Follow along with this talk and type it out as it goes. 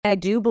I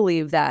do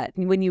believe that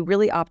when you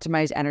really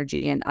optimize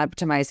energy and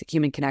optimize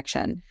human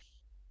connection,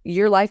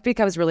 your life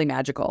becomes really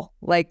magical.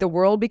 Like the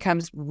world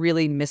becomes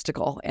really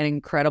mystical and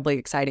incredibly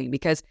exciting,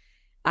 because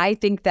I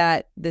think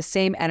that the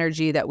same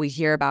energy that we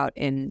hear about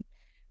in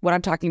what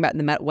I'm talking about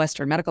in the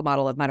Western medical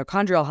model of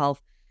mitochondrial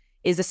health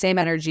is the same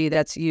energy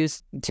that's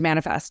used to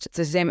manifest. It's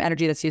the same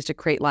energy that's used to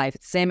create life.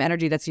 It's the same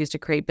energy that's used to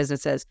create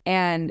businesses.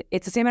 And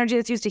it's the same energy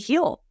that's used to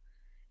heal.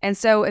 And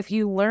so if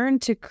you learn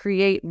to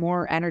create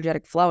more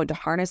energetic flow and to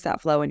harness that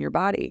flow in your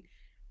body,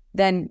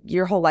 then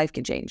your whole life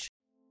can change.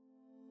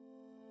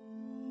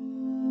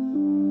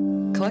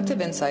 Collective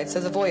Insights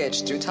is a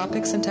voyage through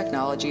topics and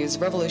technologies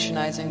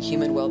revolutionizing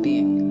human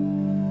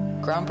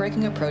well-being.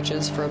 Groundbreaking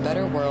approaches for a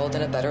better world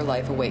and a better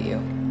life await you.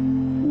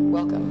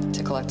 Welcome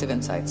to Collective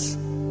Insights.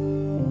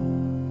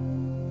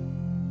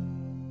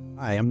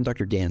 Hi, I'm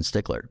Dr. Dan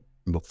Stickler.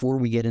 Before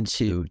we get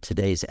into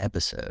today's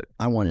episode,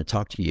 I want to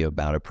talk to you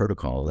about a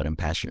protocol that I'm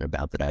passionate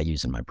about that I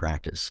use in my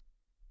practice.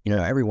 You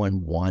know,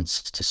 everyone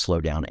wants to slow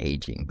down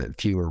aging, but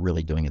few are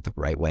really doing it the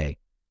right way.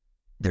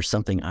 There's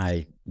something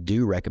I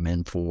do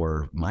recommend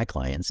for my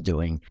clients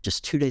doing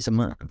just 2 days a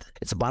month.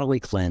 It's a bodily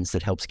cleanse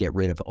that helps get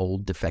rid of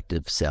old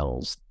defective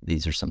cells.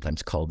 These are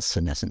sometimes called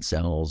senescent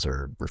cells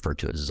or referred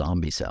to as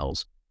zombie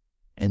cells,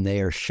 and they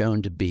are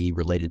shown to be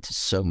related to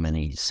so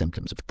many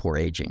symptoms of poor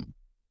aging.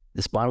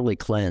 This bodily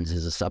cleanse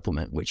is a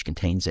supplement which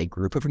contains a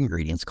group of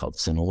ingredients called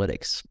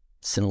senolytics.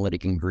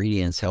 Senolytic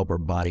ingredients help our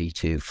body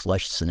to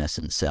flush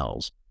senescent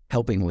cells,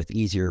 helping with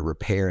easier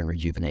repair and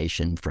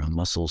rejuvenation from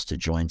muscles to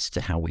joints to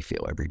how we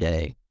feel every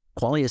day.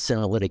 Qualia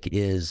Senolytic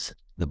is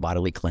the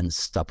bodily cleanse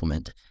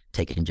supplement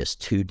taken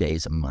just 2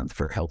 days a month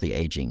for healthy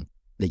aging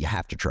that you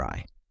have to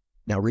try.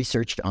 Now,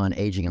 research on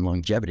aging and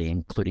longevity,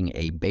 including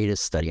a beta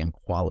study on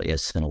Qualia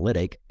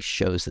Senolytic,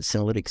 shows that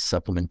senolytic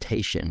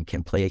supplementation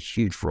can play a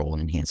huge role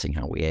in enhancing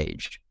how we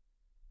age.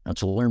 Now,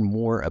 to learn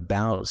more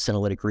about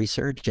senolytic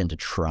research and to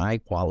try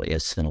Qualia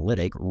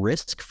Senolytic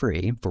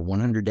risk-free for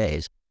 100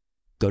 days,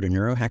 go to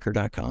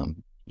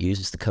neurohacker.com,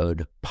 use the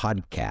code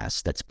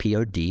PODCAST, that's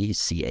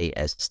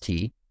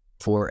PODCAST,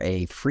 for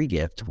a free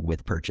gift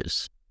with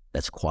purchase.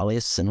 That's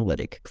Qualia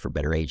Senolytic for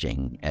better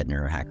aging at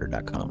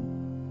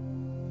neurohacker.com.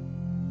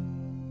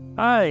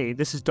 Hi,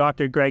 this is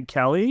Dr. Greg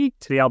Kelly.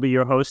 Today I'll be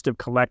your host of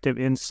Collective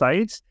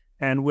Insights.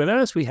 And with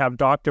us, we have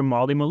Dr.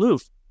 Molly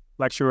Maloof,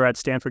 lecturer at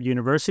Stanford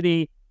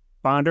University,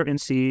 founder and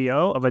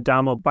CEO of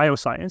Adamo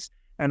Bioscience,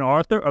 and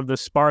author of The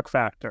Spark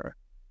Factor,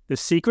 The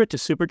Secret to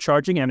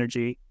Supercharging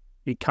Energy,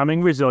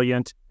 Becoming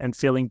Resilient, and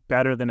Feeling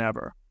Better Than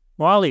Ever.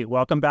 Molly,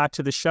 welcome back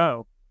to the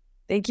show.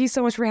 Thank you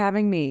so much for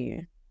having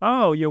me.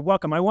 Oh, you're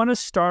welcome. I want to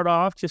start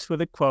off just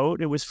with a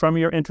quote. It was from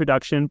your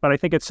introduction, but I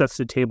think it sets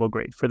the table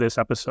great for this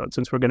episode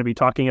since we're going to be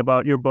talking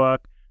about your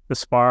book, The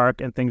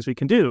Spark, and things we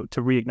can do to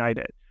reignite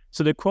it.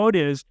 So the quote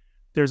is,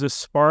 "There's a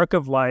spark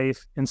of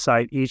life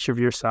inside each of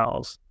your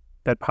cells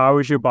that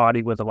powers your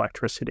body with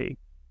electricity.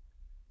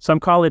 Some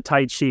call it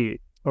Tai Chi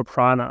or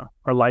prana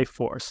or life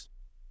force.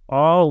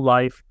 All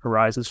life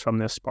arises from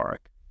this spark.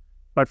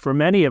 But for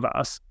many of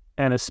us,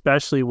 and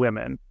especially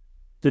women,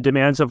 the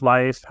demands of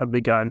life have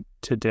begun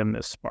to dim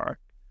this spark."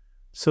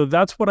 So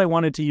that's what I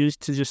wanted to use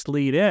to just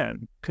lead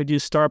in. Could you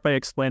start by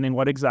explaining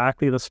what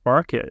exactly the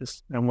spark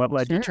is and what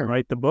led you to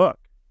write the book?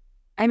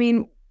 I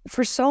mean,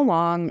 for so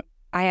long,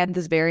 I had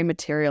this very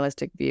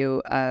materialistic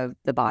view of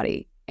the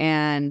body.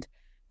 And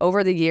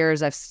over the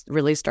years, I've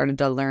really started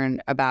to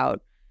learn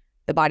about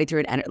the body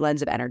through a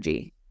lens of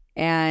energy.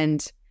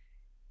 And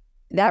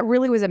that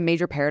really was a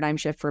major paradigm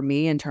shift for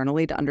me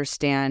internally to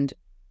understand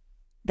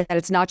that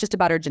it's not just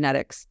about our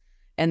genetics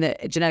and the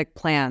genetic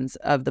plans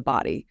of the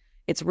body.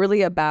 It's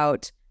really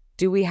about,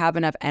 do we have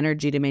enough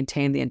energy to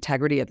maintain the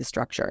integrity of the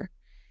structure?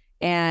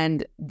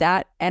 And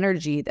that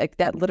energy, like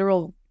that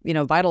literal,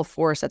 vital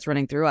force that's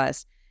running through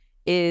us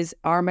is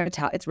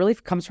it really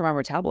comes from our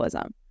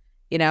metabolism.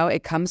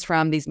 It comes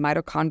from these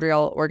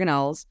mitochondrial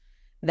organelles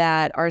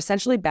that are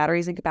essentially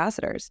batteries and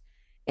capacitors.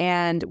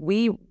 And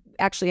we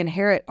actually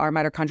inherit our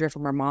mitochondria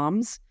from our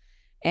moms.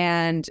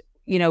 And,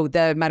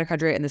 the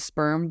mitochondria in the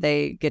sperm,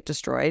 they get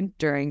destroyed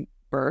during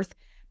birth.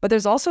 But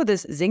there's also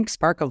this zinc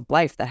spark of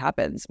life that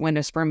happens when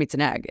a sperm meets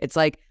an egg. It's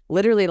like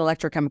literally an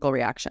electrochemical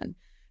reaction.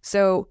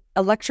 So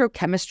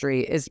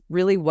electrochemistry is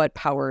really what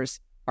powers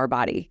our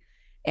body.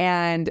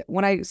 And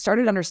when I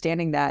started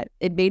understanding that,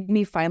 it made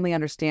me finally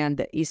understand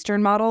the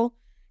Eastern model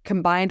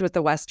combined with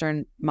the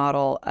Western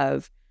model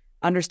of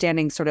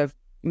understanding sort of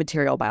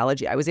material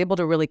biology. I was able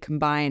to really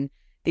combine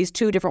these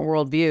two different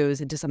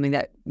worldviews into something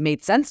that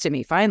made sense to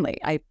me.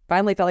 I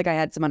finally felt like I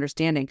had some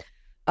understanding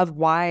of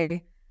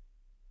why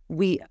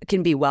we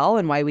can be well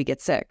and why we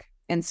get sick.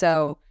 And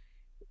so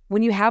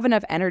when you have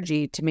enough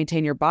energy to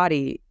maintain your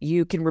body,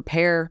 you can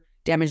repair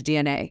damaged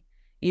DNA.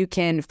 You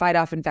can fight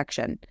off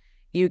infection.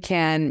 You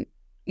can,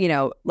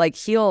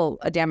 heal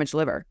a damaged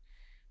liver.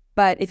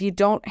 But if you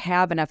don't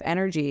have enough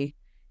energy,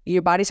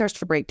 your body starts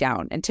to break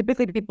down. And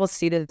typically people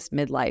see this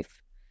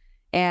midlife.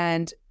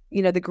 And,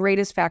 the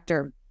greatest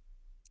factor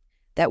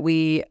that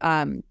we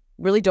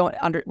really don't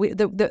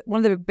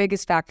one of the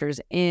biggest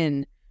factors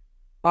in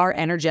our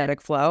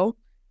energetic flow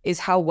is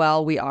how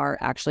well we are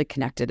actually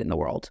connected in the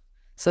world.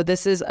 So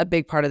this is a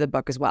big part of the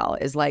book as well,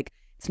 is like,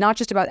 it's not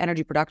just about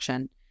energy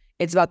production.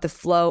 It's about the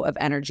flow of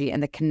energy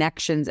and the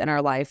connections in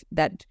our life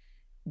that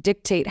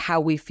dictate how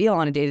we feel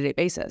on a day-to-day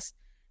basis.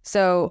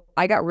 So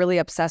I got really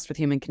obsessed with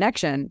human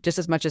connection just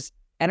as much as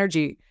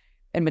energy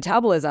and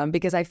metabolism,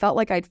 because I felt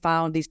like I'd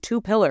found these two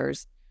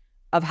pillars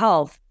of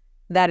health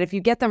that if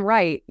you get them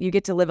right, you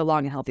get to live a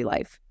long and healthy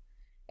life.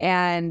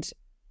 And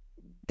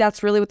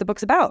that's really what the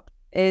book's about,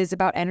 is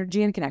about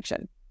energy and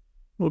connection.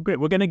 Well, great.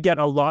 We're going to get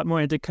a lot more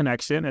into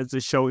connection as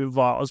the show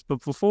evolves.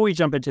 But before we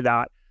jump into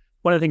that,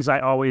 one of the things I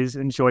always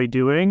enjoy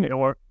doing,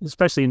 or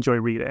especially enjoy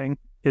reading,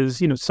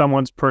 is,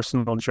 someone's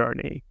personal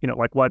journey,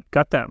 like what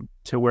got them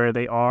to where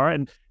they are.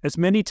 And as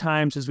many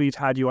times as we've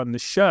had you on the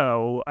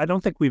show, I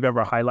don't think we've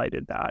ever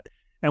highlighted that.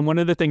 And one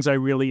of the things I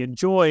really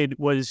enjoyed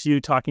was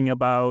you talking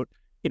about,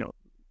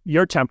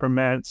 your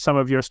temperament, some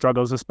of your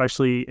struggles,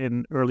 especially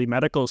in early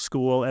medical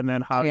school, and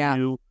then how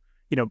you,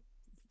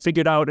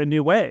 figured out a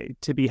new way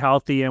to be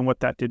healthy and what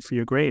that did for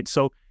your grades.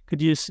 So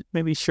could you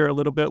maybe share a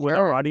little bit with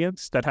our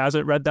audience that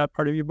hasn't read that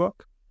part of your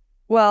book?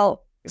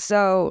 Well,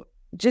 so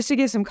just to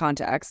give some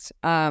context,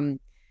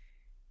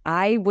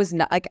 I was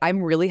not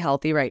I'm really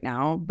healthy right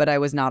now, but I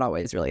was not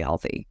always really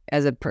healthy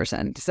as a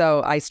person.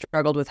 So I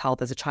struggled with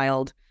health as a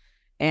child,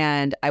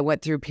 and I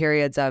went through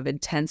periods of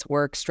intense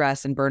work,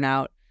 stress, and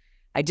burnout.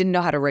 I didn't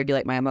know how to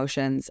regulate my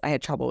emotions. I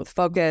had trouble with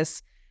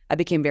focus. I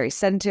became very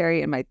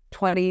sedentary in my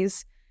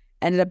 20s,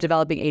 ended up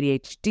developing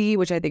ADHD,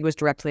 which I think was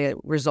directly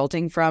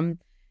resulting from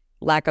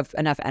lack of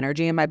enough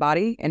energy in my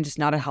body and just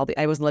I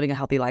wasn't living a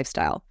healthy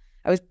lifestyle.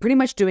 I was pretty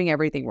much doing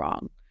everything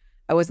wrong.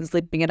 I wasn't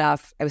sleeping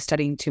enough. I was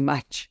studying too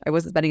much. I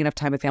wasn't spending enough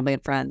time with family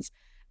and friends.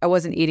 I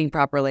wasn't eating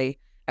properly.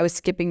 I was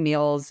skipping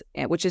meals,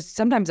 which is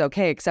sometimes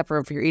okay, except for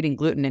if you're eating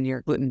gluten and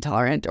you're gluten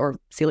intolerant or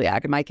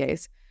celiac in my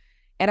case.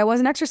 And I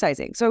wasn't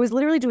exercising. So I was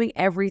literally doing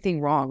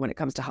everything wrong when it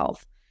comes to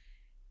health,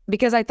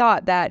 because I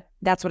thought that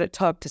that's what it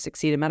took to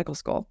succeed in medical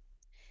school.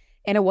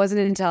 And it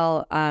wasn't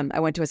until I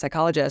went to a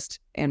psychologist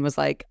and was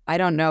like, I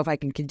don't know if I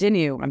can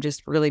continue. I'm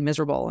just really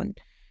miserable. And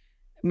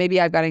maybe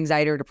I've got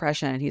anxiety or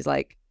depression. And he's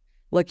like,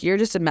 look, you're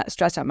just a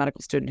stressed out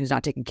medical student who's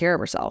not taking care of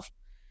herself.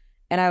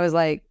 And I was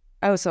like,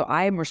 oh, so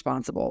I'm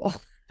responsible.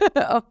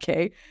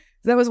 Okay.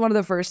 That was one of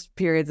the first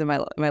periods in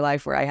my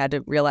life where I had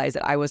to realize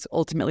that I was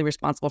ultimately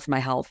responsible for my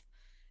health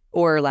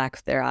or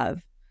lack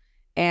thereof.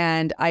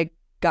 And I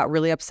got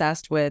really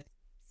obsessed with,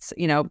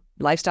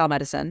 lifestyle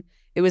medicine.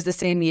 It was the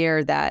same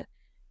year that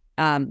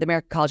the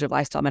American College of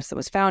Lifestyle Medicine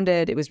was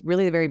founded. It was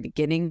really the very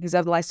beginnings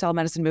of the lifestyle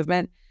medicine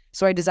movement.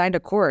 So I designed a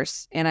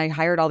course and I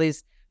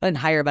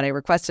I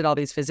requested all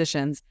these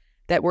physicians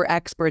that were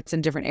experts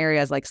in different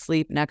areas like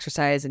sleep and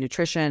exercise and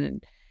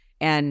nutrition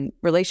and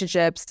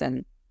relationships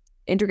and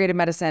integrated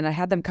medicine. I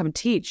had them come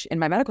teach in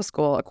my medical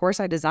school a course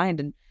I designed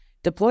and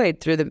deployed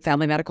through the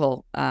family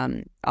medical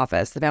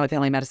office, the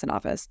family medicine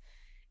office.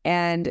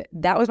 And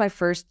that was my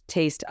first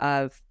taste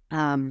of,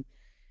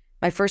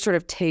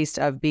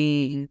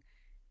 being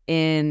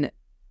in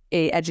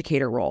a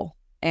educator role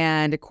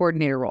and a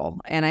coordinator role.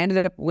 And I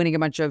ended up winning a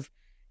bunch of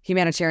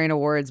humanitarian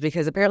awards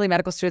because apparently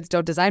medical students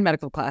don't design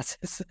medical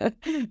classes,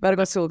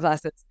 medical school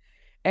classes.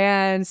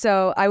 And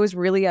so I was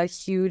really a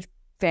huge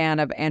fan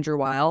of Andrew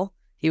Weil.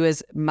 He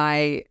was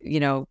my,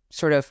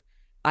 sort of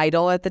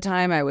idol at the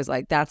time. I was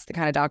like, that's the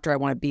kind of doctor I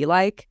want to be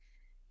like.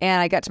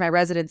 And I got to my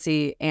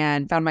residency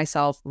and found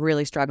myself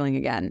really struggling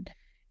again.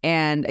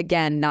 And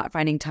again, not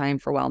finding time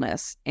for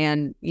wellness.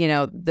 And,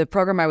 the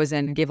program I was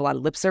in gave a lot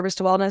of lip service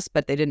to wellness,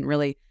 but they didn't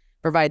really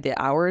provide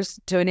the hours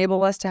to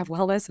enable us to have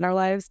wellness in our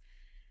lives.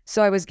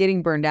 So I was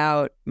getting burned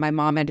out. My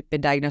mom had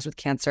been diagnosed with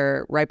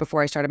cancer right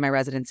before I started my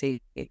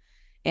residency.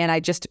 And I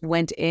just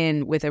went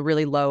in with a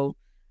really low,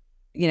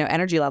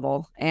 energy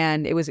level.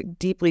 And it was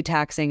deeply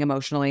taxing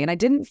emotionally. And I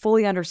didn't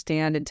fully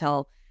understand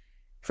until,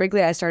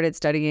 frankly, I started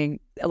studying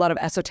a lot of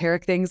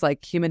esoteric things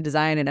like human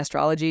design and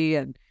astrology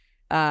and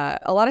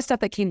a lot of stuff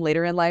that came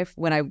later in life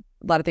a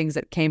lot of things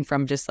that came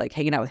from just like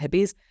hanging out with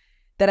hippies,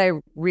 that I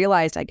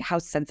realized like how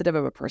sensitive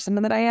of a person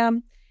that I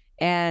am.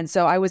 And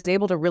so I was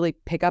able to really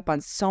pick up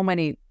on so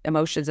many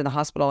emotions in the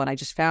hospital. And I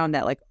just found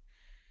that like,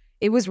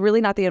 it was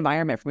really not the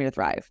environment for me to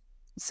thrive.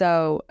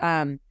 So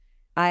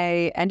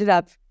I ended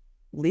up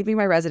leaving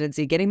my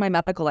residency, getting my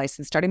medical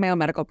license, starting my own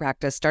medical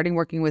practice, starting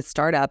working with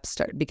startups,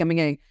 becoming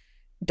a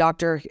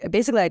doctor.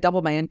 Basically, I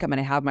doubled my income and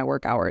I have my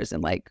work hours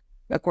in like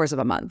a course of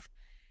a month.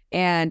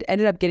 And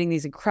ended up getting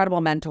these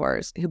incredible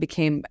mentors who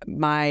became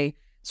my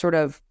sort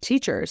of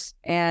teachers.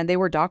 And they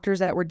were doctors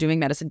that were doing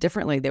medicine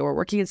differently. They were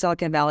working in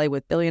Silicon Valley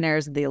with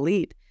billionaires and the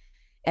elite.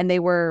 And they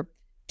were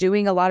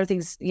doing a lot of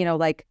things,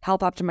 like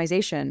health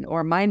optimization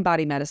or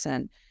mind-body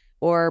medicine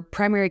or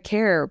primary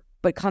care,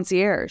 but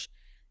concierge.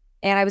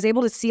 And I was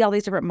able to see all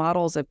these different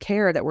models of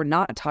care that were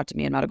not taught to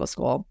me in medical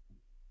school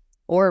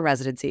or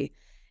residency.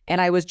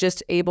 And I was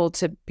just able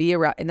to be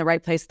in the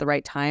right place at the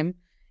right time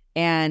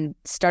and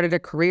started a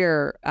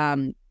career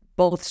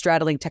both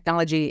straddling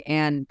technology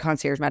and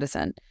concierge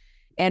medicine.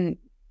 And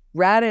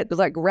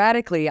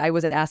radically, I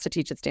was asked to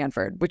teach at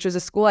Stanford, which was a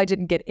school I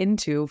didn't get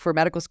into for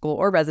medical school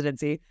or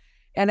residency.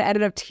 And I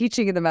ended up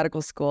teaching in the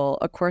medical school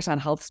a course on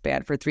health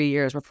span for 3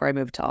 years before I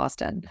moved to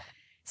Austin.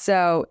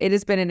 So it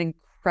has been an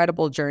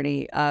incredible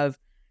journey of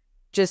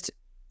just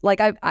like,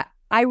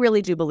 I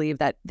really do believe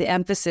that the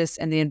emphasis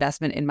and the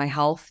investment in my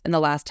health in the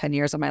last 10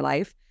 years of my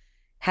life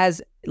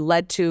has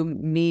led to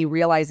me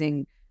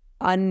realizing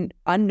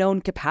unknown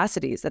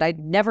capacities that I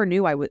never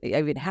knew I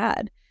even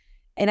had.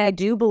 And I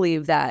do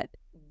believe that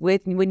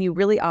when you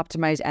really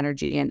optimize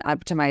energy and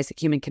optimize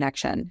human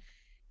connection,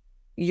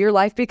 your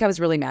life becomes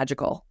really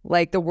magical.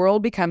 Like the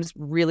world becomes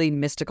really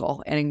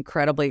mystical and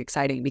incredibly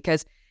exciting,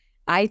 because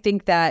I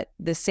think that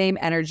the same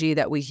energy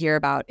that we hear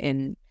about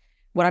in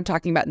what I'm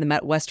talking about in the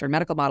Western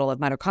medical model of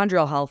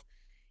mitochondrial health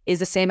is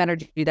the same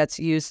energy that's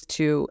used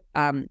to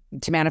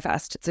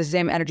manifest. It's the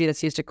same energy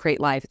that's used to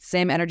create life. It's the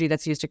same energy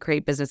that's used to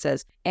create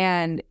businesses.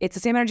 And it's the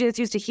same energy that's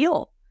used to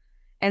heal.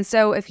 And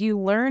so if you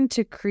learn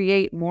to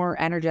create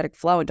more energetic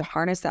flow and to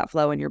harness that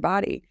flow in your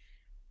body,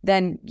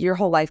 then your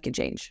whole life can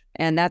change.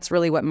 And that's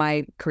really what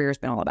my career has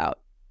been all about.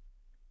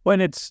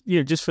 When it's,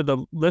 just for the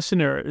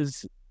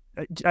listeners,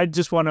 I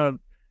just want to,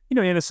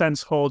 in a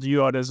sense, hold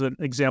you out as an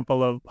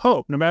example of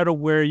hope. No matter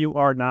where you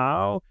are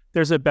now,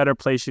 there's a better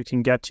place you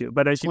can get to.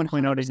 But as you 100%.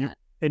 point out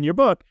in your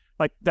book,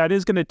 like that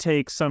is going to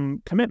take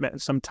some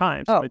commitment, some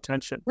time, some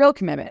attention. Real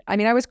commitment. I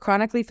mean, I was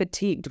chronically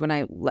fatigued when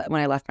I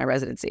left my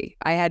residency.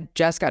 I had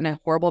just gotten a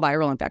horrible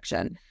viral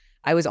infection.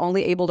 I was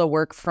only able to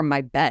work from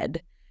my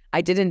bed.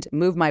 I didn't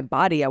move my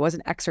body. I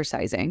wasn't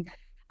exercising.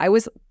 I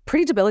was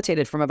pretty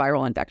debilitated from a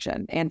viral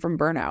infection and from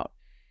burnout.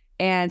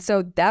 And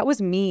so that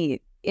was me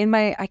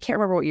I can't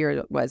remember what year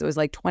it was. It was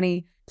like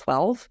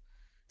 2012.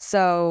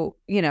 So,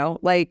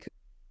 like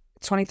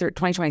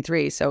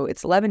 2023. So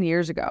it's 11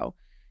 years ago.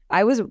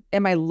 I was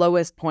at my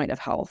lowest point of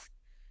health.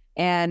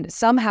 And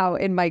somehow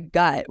in my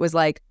gut was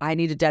like, I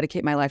need to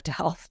dedicate my life to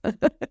health.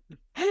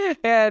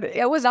 And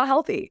it was not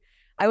healthy.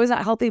 I was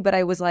not healthy, but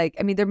I was like,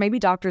 there may be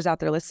doctors out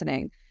there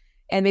listening,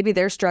 and maybe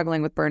they're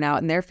struggling with burnout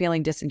and they're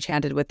feeling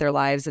disenchanted with their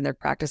lives and their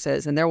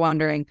practices. And they're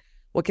wondering,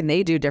 what can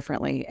they do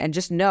differently? And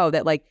just know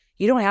that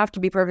you don't have to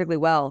be perfectly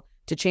well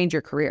to change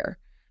your career.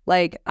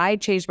 Like I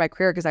changed my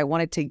career because I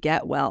wanted to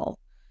get well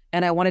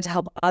and I wanted to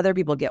help other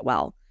people get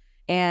well.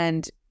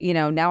 And,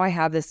 now I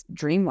have this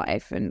dream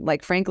life. And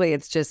frankly,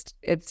 it just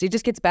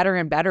gets better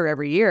and better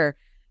every year.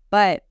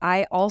 But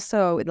I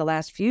also, in the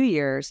last few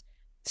years,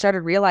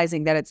 started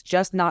realizing that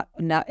it's not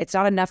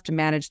enough to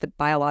manage the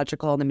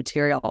biological and the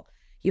material.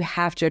 You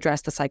have to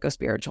address the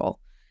psychospiritual.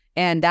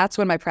 And that's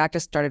when my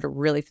practice started to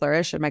really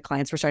flourish and my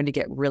clients were starting to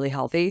get really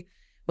healthy,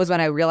 was when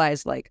I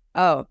realized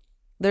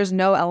there's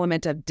no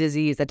element of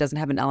disease that doesn't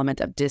have an element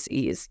of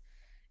dis-ease.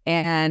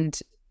 And,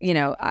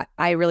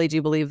 I really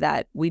do believe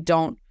that we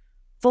don't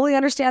fully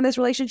understand this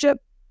relationship,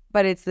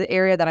 but it's the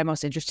area that I'm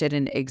most interested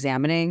in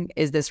examining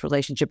is this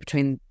relationship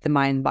between the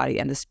mind, body,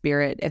 and the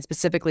spirit, and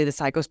specifically the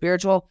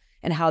psychospiritual,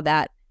 and how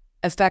that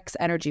affects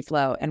energy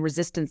flow and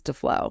resistance to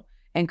flow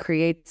and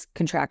creates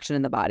contraction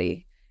in the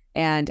body,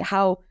 and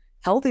how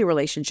healthy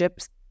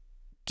relationships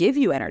give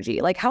you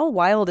energy. Like how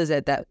wild is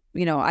it that,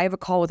 I have a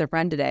call with a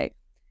friend today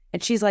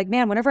and she's like,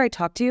 man, whenever I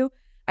talk to you,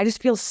 I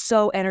just feel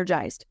so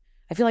energized.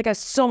 I feel like I have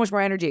so much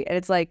more energy. And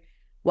it's like,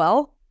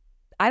 well,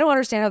 I don't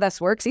understand how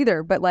this works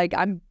either, but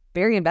I'm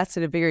very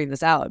invested in figuring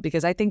this out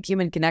because I think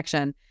human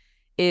connection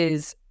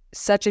is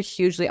such a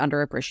hugely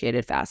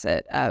underappreciated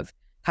facet of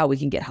how we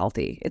can get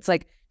healthy. It's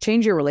like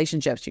change your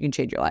relationships, you can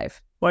change your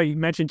life. Well, you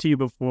mentioned to you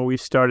before we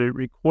started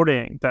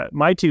recording that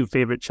my two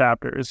favorite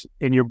chapters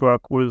in your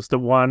book was the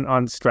one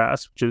on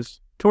stress, which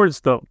is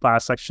towards the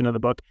last section of the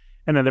book,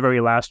 and then the very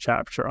last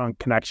chapter on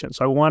connection.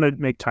 So I wanted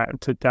to make time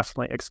to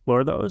definitely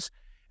explore those.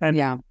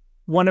 And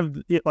one of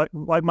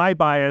like my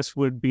bias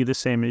would be the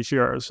same as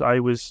yours. I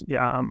was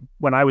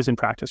when I was in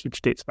practice,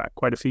 which dates back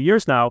quite a few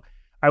years now,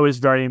 I was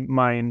very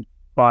mind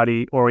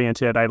body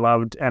oriented. I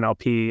loved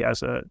NLP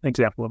as an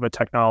example of a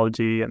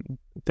technology and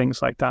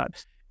things like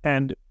that.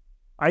 And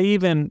I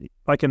even,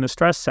 like in the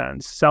stress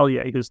sense,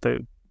 Selye, who's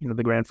the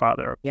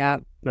grandfather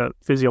of the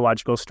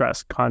physiological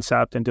stress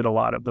concept and did a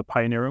lot of the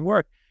pioneering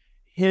work,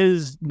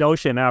 his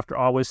notion after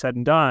all was said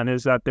and done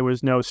is that there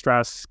was no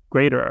stress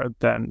greater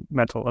than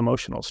mental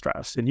emotional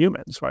stress in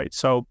humans, right?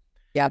 So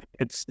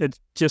it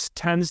just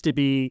tends to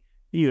be,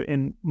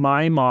 in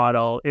my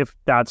model, if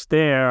that's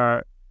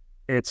there,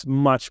 it's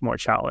much more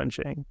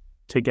challenging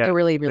to get. It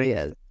really, really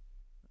is.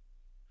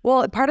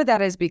 Well, part of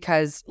that is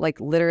because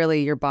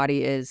literally your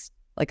body is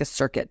like a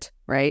circuit,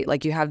 right?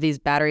 Like you have these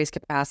batteries,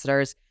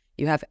 capacitors,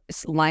 you have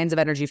lines of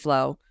energy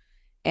flow.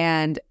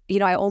 And,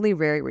 I only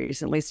very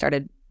recently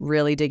started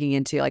really digging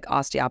into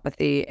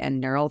osteopathy and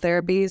neural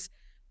therapies,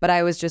 but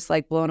I was just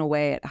blown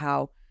away at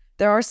how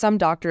there are some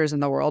doctors in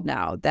the world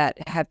now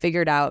that have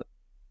figured out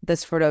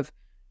this sort of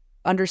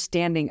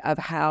understanding of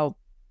how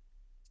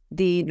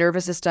the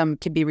nervous system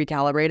can be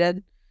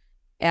recalibrated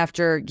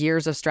after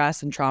years of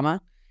stress and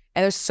trauma.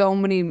 And there's so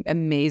many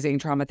amazing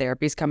trauma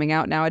therapies coming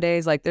out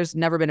nowadays. There's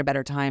never been a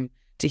better time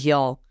to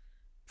heal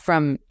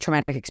from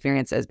traumatic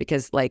experiences,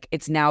 because like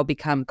it's now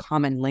become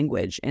common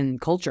language in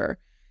culture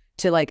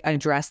to like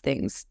address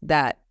things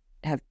that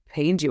have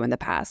pained you in the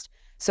past.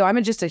 So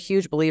I'm just a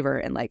huge believer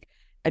in like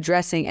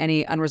addressing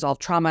any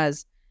unresolved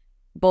traumas,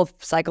 both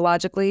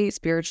psychologically,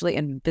 spiritually,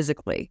 and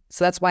physically.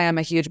 So that's why I'm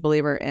a huge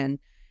believer in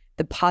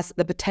the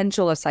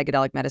potential of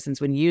psychedelic medicines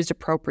when used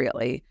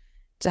appropriately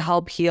to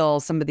help heal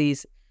some of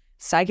these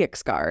psychic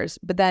scars.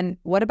 But then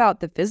what about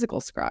the physical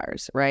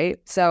scars, right?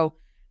 So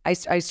I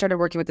started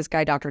working with this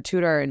guy, Dr.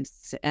 Tudor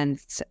and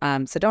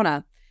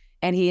Sedona,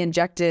 and he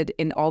injected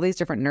in all these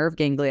different nerve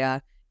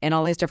ganglia and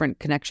all these different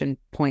connection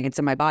points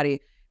in my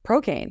body,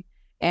 procaine.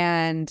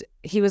 And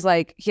he was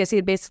like, he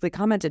had basically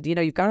commented, you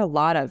know, you've got a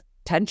lot of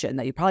tension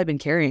that you've probably been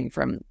carrying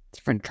from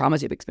different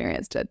traumas you've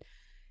experienced. And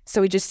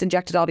so he just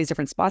injected all these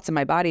different spots in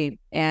my body.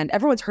 And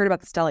everyone's heard about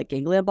the stellate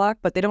ganglion block,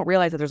 but they don't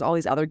realize that there's all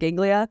these other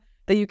ganglia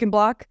that you can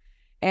block.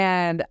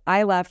 And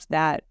I left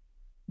that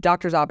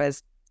doctor's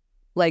office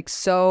like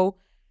so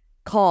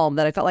calm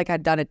that I felt like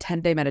I'd done a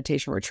 10-day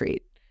meditation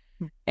retreat.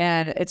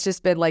 And it's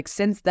just been like,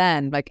 since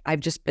then, like I've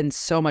just been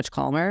so much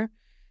calmer.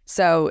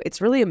 So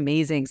it's really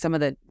amazing some of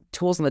the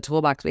tools in the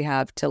toolbox we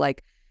have to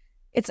like,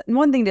 it's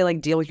one thing to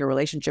like deal with your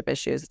relationship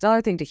issues. It's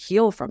another thing to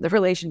heal from the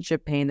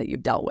relationship pain that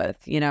you've dealt with,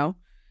 you know?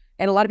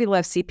 And a lot of people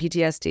have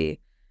CPTSD.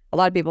 A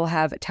lot of people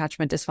have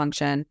attachment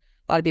dysfunction.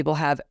 A lot of people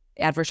have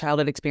adverse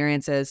childhood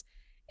experiences.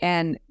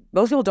 And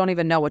most people don't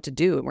even know what to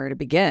do and where to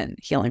begin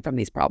healing from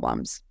these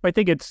problems. I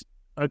think it's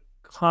a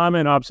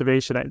common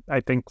observation,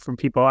 I think, from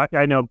people.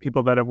 I know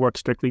people that have worked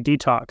strictly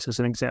detox, as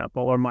an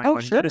example, or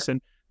mindful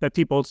medicine, that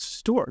people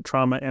store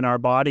trauma in our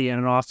body.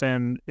 And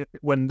often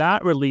when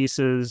that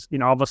releases, you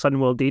know, all of a sudden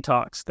we'll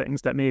detox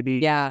things that maybe,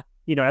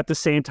 you know, at the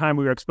same time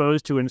we were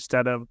exposed to,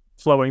 instead of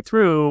flowing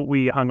through,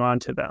 we hung on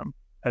to them,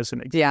 as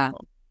an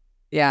example.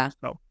 Yeah.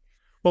 So,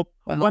 well,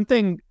 one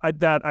thing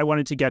that I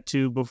wanted to get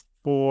to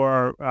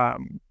before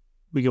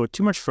we go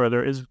too much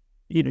further is,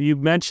 you know, you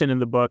mentioned in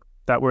the book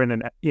that we're in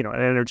an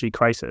energy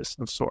crisis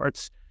of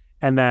sorts,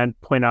 and then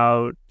point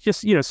out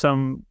just, you know,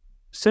 some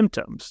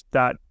symptoms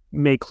that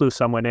may clue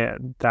someone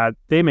in that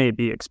they may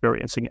be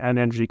experiencing an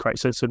energy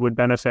crisis and would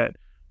benefit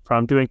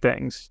from doing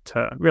things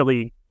to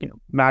really, you know,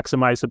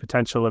 maximize the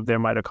potential of their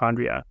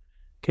mitochondria.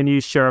 Can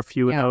you share a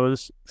few of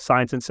those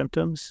signs and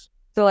symptoms?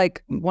 So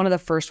like one of the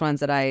first ones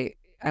that I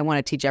want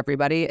to teach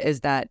everybody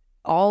is that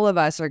all of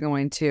us are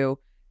going to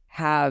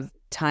have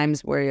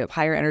times where you have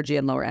higher energy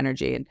and lower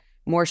energy, and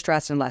more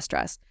stress and less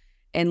stress.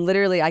 And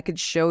literally I could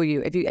show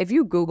you, if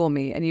you Google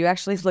me and you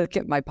actually look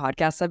at my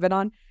podcasts I've been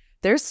on,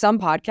 there's some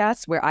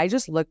podcasts where I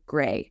just look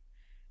gray.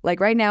 Like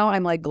right now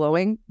I'm like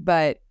glowing,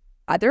 but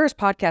there's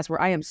podcasts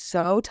where I am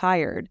so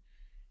tired,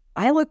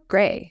 I look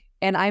gray.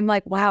 And I'm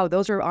like, wow,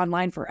 those are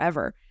online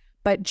forever.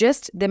 But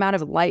just the amount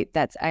of light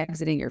that's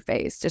exiting your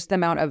face, just the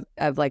amount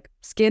of like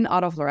skin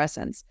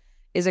autofluorescence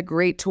is a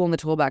great tool in the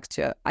toolbox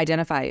to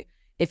identify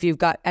if you've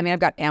got, I mean, I've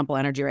got ample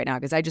energy right now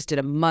because I just did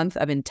a month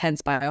of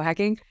intense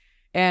biohacking.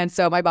 And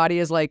so my body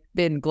has like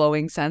been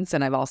glowing since,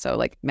 and I've also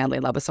like madly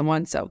in love with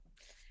someone. So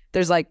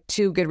there's like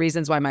two good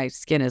reasons why my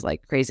skin is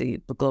like crazy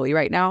glowy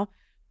right now.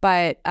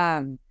 But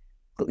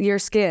your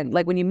skin,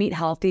 like when you meet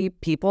healthy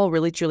people,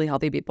 really truly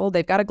healthy people,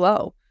 they've got a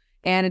glow.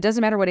 And it doesn't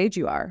matter what age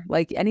you are.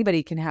 Like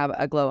anybody can have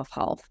a glow of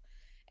health.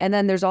 And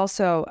then there's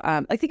also,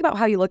 like think about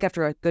how you look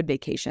after a good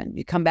vacation.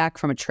 You come back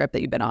from a trip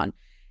that you've been on.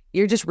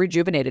 You're just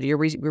rejuvenated. You're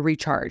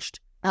recharged.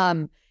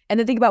 And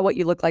then think about what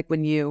you look like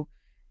when you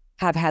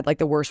have had like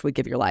the worst week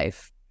of your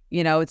life.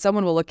 You know,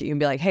 someone will look at you and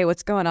be like, hey,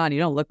 what's going on? You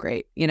don't look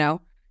great. You know,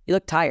 you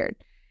look tired.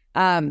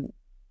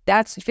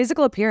 That's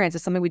physical appearance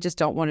is something we just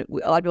don't want to,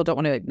 a lot of people don't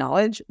want to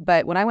acknowledge.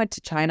 But when I went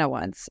to China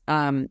once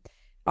on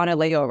a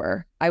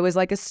layover, I was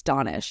like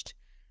astonished.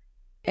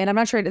 And I'm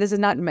not sure, this is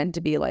not meant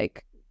to be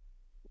like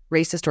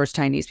racist towards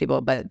Chinese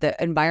people, but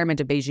the environment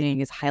of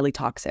Beijing is highly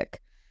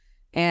toxic.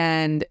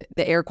 And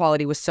the air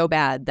quality was so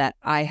bad that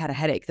I had a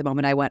headache the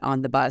moment I went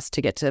on the bus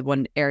to get to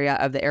one area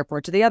of the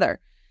airport to the other.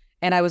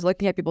 And I was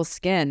looking at people's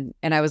skin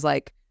and I was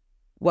like,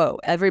 whoa,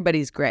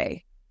 everybody's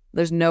gray.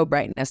 There's no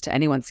brightness to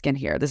anyone's skin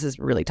here. This is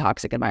a really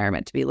toxic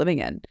environment to be living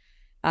in.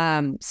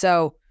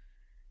 So,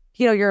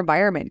 you know, your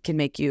environment can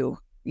make you,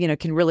 you know,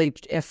 can really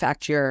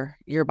affect your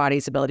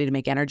body's ability to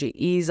make energy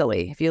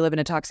easily. If you live in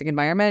a toxic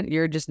environment,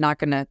 you're just not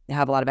going to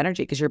have a lot of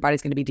energy because your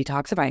body's going to be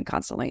detoxifying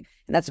constantly.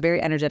 And that's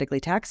very energetically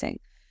taxing.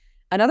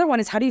 Another one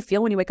is, how do you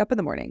feel when you wake up in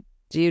the morning?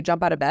 Do you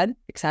jump out of bed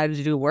excited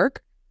to do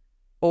work?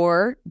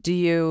 Or do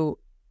you,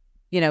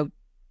 you know,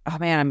 oh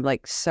man, I'm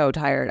like so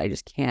tired. I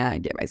just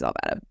can't get myself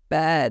out of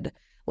bed.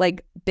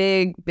 Like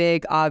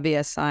big,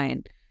 obvious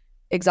sign,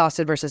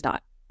 exhausted versus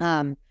not.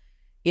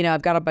 You know,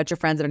 I've got a bunch of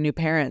friends that are new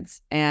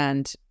parents,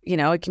 and, you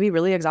know, it can be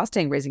really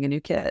exhausting raising a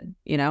new kid.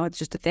 You know, it's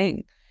just a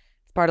thing.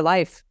 It's part of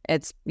life.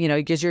 It's, you know,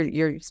 because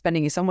you're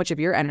spending so much of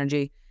your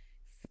energy,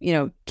 you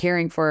know,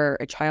 caring for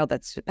a child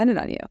that's dependent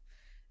on you.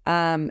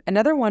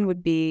 Another one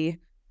would be,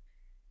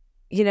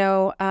 you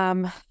know,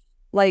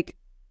 like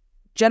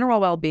general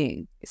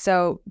well-being.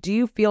 So do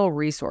you feel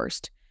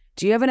resourced?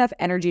 Do you have enough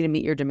energy to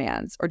meet your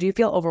demands? Or do you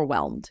feel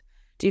overwhelmed?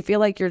 Do you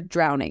feel like you're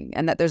drowning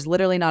and that there's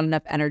literally not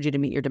enough energy to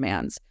meet your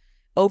demands?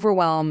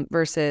 Overwhelm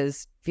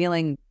versus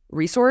feeling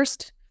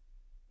resourced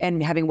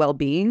and having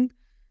well-being,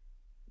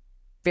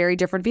 very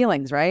different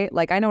feelings, right?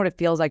 Like I know what it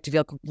feels like to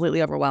feel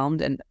completely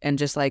overwhelmed and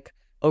just like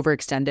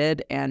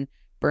overextended and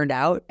burned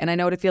out. And I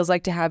know what it feels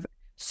like to have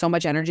so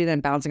much energy then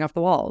bouncing off the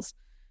walls.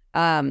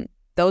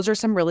 Those are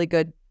some really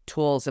good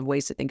tools of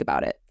ways to think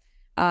about it.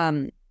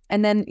 And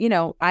then,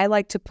 I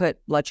like to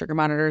put blood sugar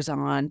monitors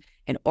on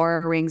and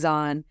Oura rings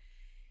on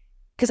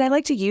because I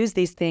like to use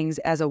these things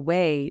as a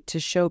way to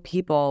show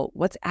people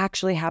what's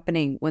actually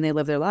happening when they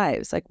live their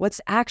lives. Like what's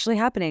actually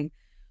happening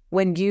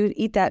when you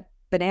eat that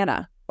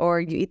banana or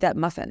you eat that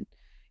muffin.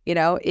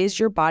 Is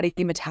your body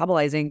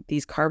metabolizing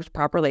these carbs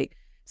properly?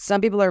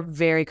 Some people are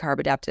very carb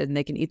adapted and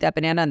they can eat that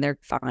banana and they're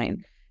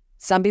fine.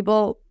 Some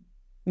people,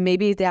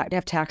 maybe they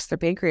have taxed their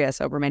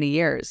pancreas over many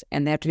years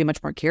and they have to be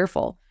much more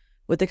careful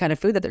with the kind of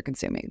food that they're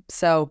consuming.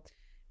 So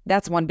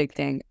that's one big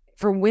thing.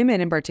 For women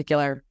in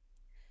particular,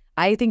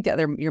 I think that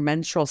your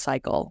menstrual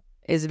cycle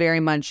is very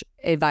much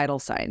a vital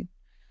sign.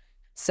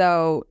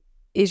 So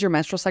is your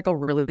menstrual cycle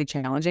really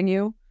challenging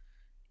you?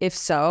 If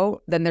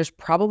so, then there's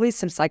probably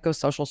some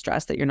psychosocial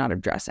stress that you're not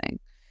addressing.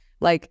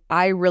 Like,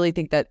 I really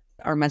think that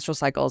our menstrual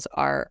cycles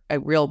are a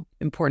real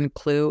important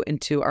clue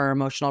into our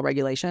emotional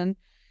regulation.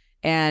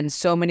 And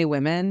so many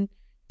women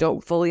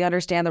don't fully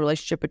understand the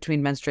relationship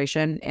between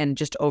menstruation and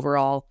just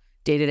overall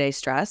day-to-day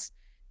stress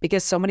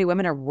because so many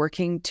women are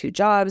working 2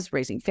 jobs,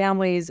 raising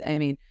families. I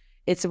mean,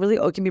 it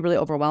can be really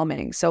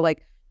overwhelming. So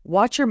like,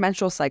 watch your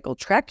menstrual cycle,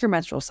 track your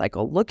menstrual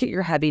cycle, look at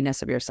your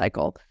heaviness of your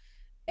cycle.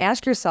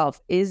 Ask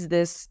yourself, is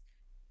this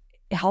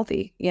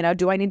healthy?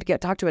 Do I need to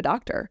talk to a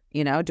doctor?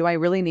 Do I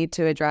really need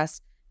to address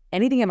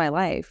anything in my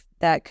life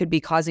that could be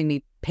causing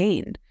me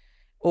pain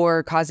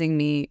or causing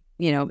me,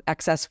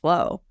 excess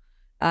flow?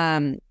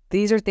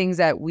 These are things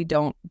that we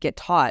don't get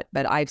taught,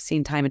 but I've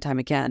seen time and time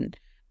again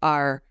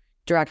are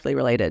directly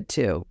related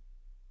to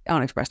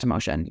unexpressed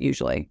emotion,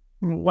 usually.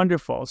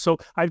 Wonderful. So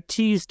I've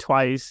teased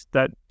twice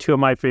that 2 of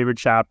my favorite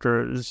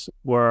chapters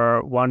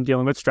were one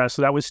dealing with stress.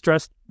 So that was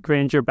stress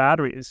drains your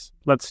batteries.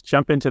 Let's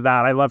jump into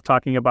that. I love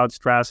talking about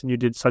stress and you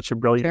did such a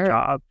brilliant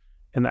job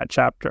in that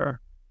chapter.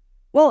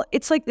 Well,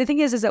 it's like the thing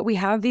is that we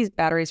have these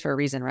batteries for a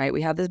reason, right?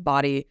 We have this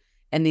body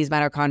and these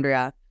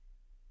mitochondria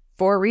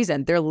for a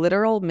reason. They're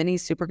literal mini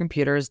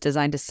supercomputers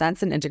designed to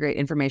sense and integrate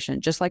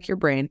information, just like your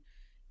brain.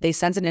 They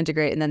sense and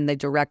integrate and then they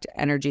direct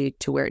energy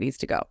to where it needs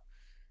to go.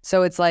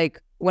 So it's like,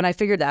 when I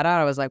figured that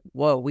out, I was like,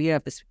 whoa, we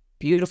have this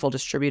beautiful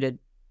distributed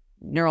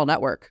neural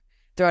network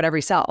throughout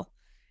every cell.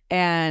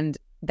 And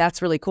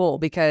that's really cool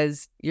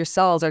because your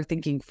cells are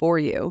thinking for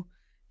you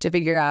to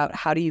figure out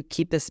how do you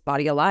keep this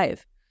body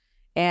alive.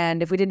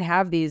 And if we didn't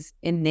have these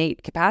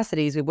innate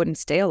capacities, we wouldn't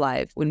stay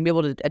alive. We wouldn't be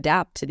able to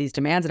adapt to these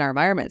demands in our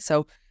environment.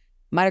 So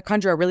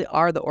mitochondria really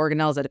are the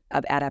organelles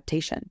of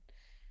adaptation.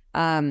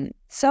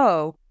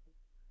 So,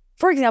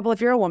 for example, if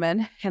you're a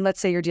woman and let's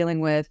say you're dealing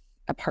with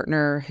a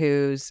partner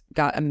who's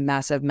got a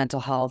massive mental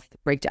health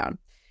breakdown,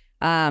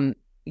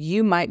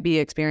 you might be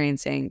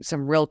experiencing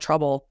some real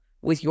trouble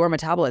with your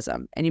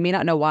metabolism and you may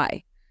not know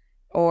why.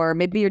 Or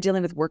maybe you're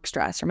dealing with work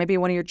stress, or maybe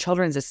one of your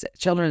children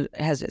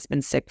has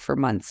been sick for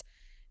months.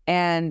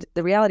 And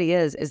the reality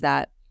is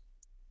that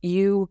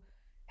you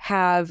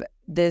have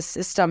this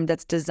system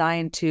that's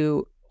designed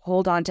to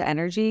hold on to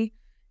energy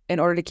in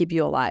order to keep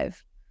you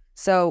alive.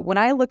 So when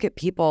I look at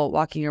people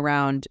walking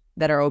around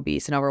that are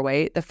obese and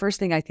overweight, the first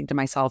thing I think to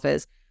myself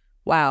is,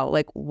 wow,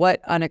 like what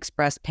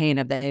unexpressed pain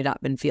have they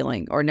not been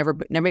feeling or never,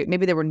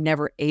 maybe they were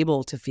never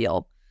able to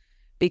feel,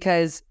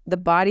 because the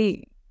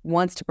body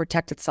wants to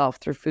protect itself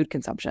through food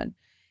consumption.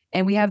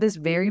 And we have this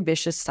very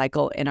vicious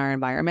cycle in our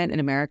environment in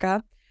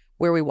America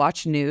where we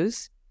watch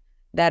news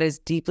that is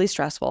deeply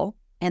stressful,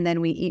 and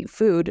then we eat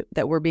food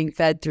that we're being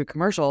fed through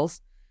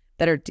commercials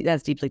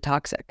that's deeply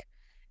toxic.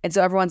 And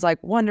so everyone's like,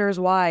 wonders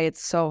why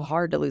it's so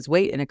hard to lose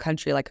weight in a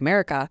country like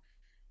America.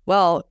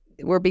 Well,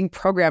 we're being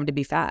programmed to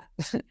be fat.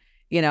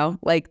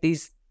 Like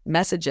these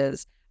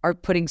messages are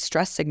putting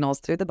stress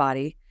signals through the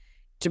body,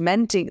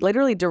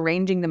 literally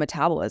deranging the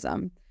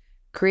metabolism,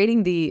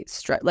 creating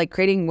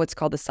creating what's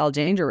called the cell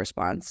danger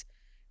response,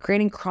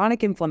 creating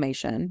chronic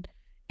inflammation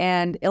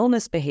and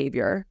illness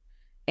behavior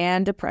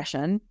and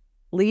depression,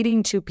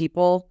 leading to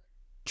people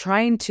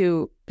trying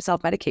to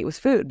self-medicate with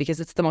food because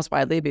it's the most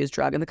widely abused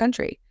drug in the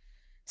country.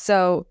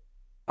 So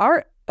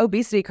our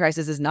obesity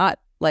crisis is not,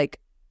 like,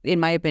 in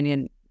my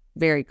opinion,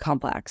 very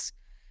complex.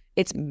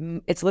 It's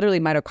literally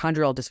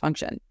mitochondrial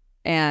dysfunction,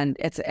 and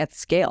it's at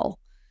scale.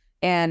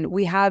 And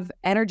we have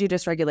energy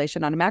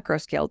dysregulation on a macro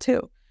scale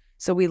too.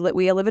 So we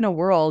live in a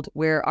world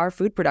where our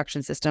food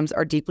production systems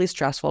are deeply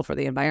stressful for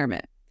the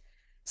environment.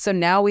 So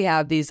now we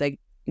have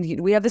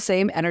we have the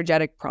same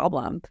energetic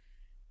problem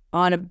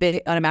on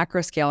a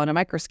macro scale and a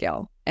micro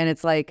scale. And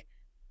it's like,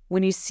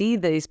 when you see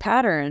these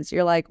patterns,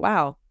 you're like,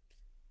 wow,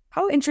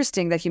 how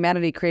interesting that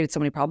humanity created so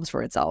many problems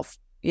for itself,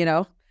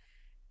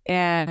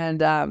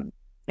 And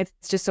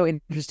it's just so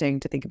interesting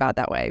to think about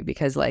that way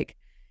because,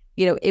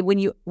 when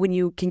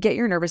you can get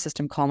your nervous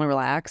system calm and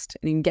relaxed,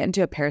 and you can get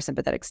into a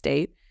parasympathetic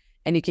state,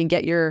 and you can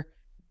get your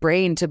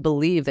brain to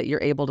believe that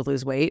you're able to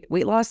lose weight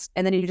loss,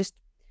 and then you just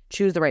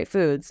choose the right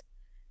foods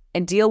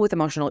and deal with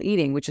emotional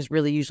eating, which is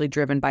really usually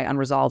driven by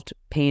unresolved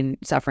pain,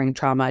 suffering,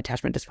 trauma,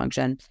 attachment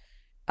dysfunction,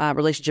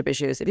 relationship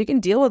issues. If you can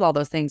deal with all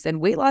those things, then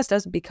weight loss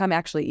does become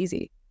actually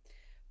easy.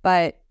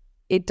 But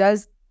it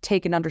does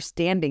take an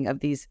understanding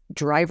of these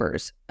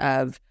drivers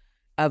of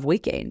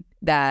weight gain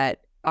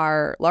that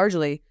are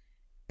largely,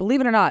 believe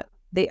it or not,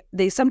 they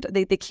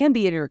can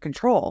be in your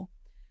control,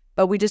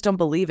 but we just don't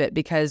believe it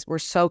because we're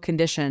so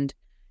conditioned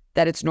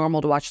that it's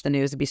normal to watch the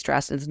news and be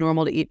stressed. It's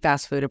normal to eat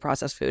fast food and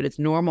processed food. It's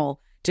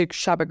normal to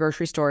shop at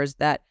grocery stores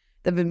that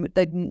the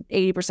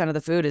 80% of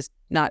the food is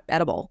not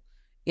edible.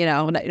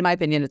 In my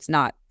opinion, it's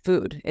not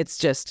food. It's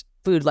just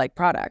food-like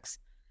products.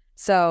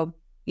 So,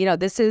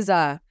 this is,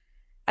 I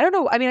don't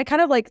know. I mean, I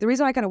kind of like, the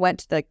reason I kind of went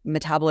to the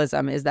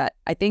metabolism is that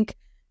I think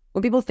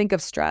when people think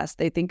of stress,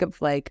 they think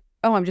of like,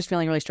 oh, I'm just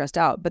feeling really stressed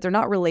out, but they're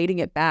not relating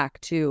it back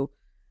to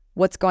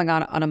what's going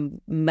on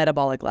a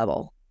metabolic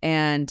level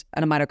and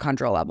on a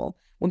mitochondrial level.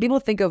 When people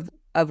think of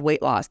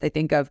weight loss, they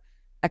think of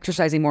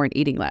exercising more and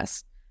eating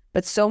less.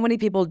 But so many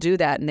people do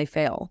that and they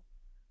fail.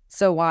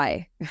 So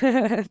why?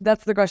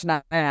 That's the question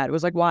I had. It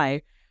was like,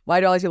 why? Why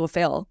do all these people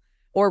fail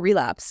or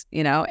relapse?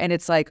 And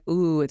it's like,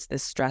 ooh, it's the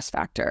stress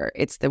factor.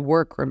 It's the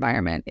work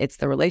environment. It's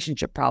the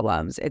relationship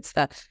problems. It's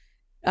the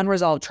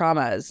unresolved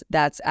traumas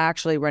that's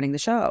actually running the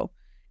show.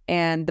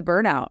 And the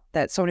burnout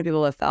that so many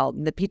people have felt,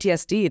 and the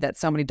PTSD that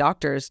so many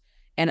doctors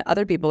and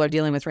other people are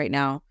dealing with right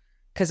now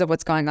because of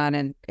what's going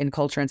on in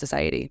culture and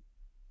society.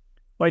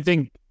 Well, I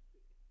think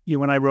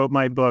when I wrote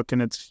my book,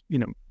 and it's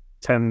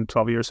 10,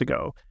 12 years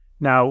ago.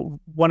 Now,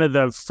 one of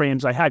the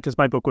frames I had, because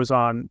my book was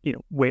on,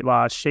 weight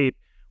loss, shape,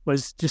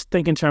 was just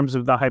think in terms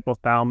of the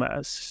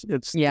hypothalamus.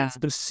 It's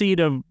the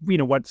seat of,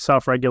 what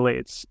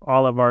self-regulates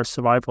all of our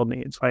survival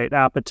needs, right?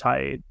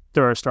 Appetite,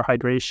 thirst or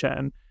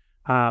hydration,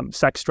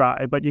 sex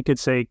drive, but you could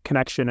say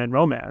connection and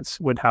romance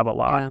would have a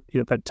lot,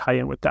 that tie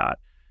in with that.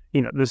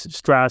 This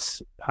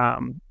stress,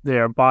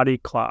 their body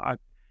clock.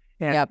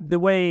 And the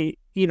way,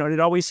 it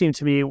always seemed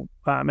to me,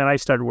 and I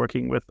started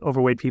working with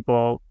overweight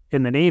people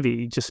in the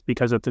Navy just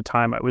because at the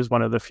time I was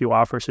one of the few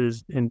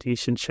officers in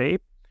decent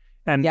shape.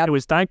 And it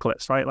was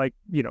thankless, right? Like,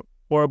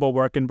 horrible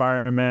work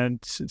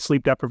environment,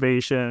 sleep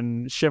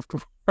deprivation, shift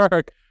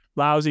work,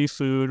 lousy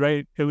food,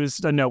 right? It was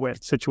a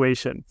no-win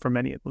situation for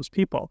many of those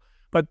people.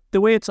 But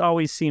the way it's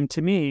always seemed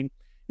to me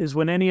is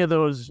when any of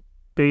those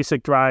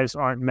basic drives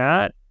aren't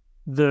met,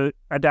 the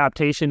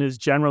adaptation is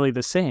generally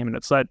the same. And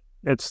it's that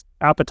its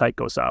appetite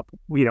goes up.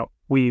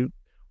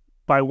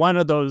 By one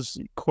of those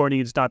core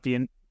needs not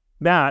being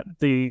met,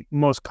 the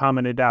most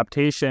common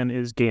adaptation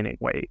is gaining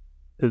weight.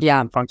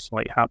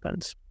 Functionally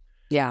happens.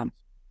 Yeah,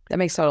 that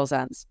makes total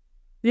sense.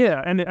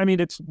 Yeah, and I mean,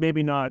 it's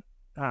maybe not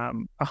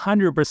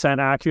 100%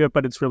 accurate,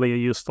 but it's really a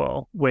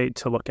useful way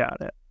to look at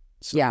it.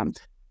 So, yeah.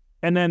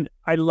 And then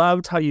I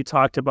loved how you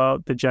talked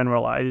about the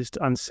generalized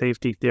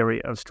unsafety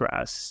theory of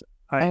stress.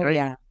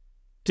 I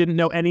didn't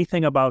know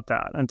anything about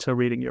that until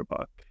reading your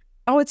book.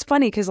 Oh, it's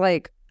funny because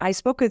I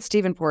spoke with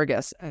Stephen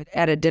Porges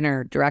at a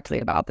dinner directly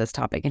about this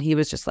topic, and he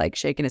was just like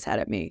shaking his head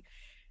at me.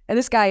 And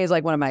this guy is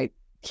like one of my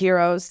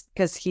heroes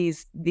because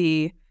he's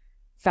the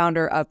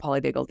founder of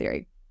polyvagal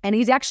theory. And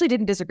he actually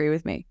didn't disagree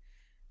with me.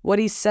 What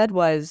he said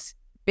was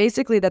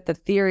basically that the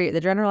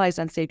generalized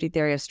unsafety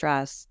theory of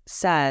stress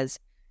says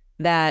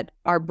that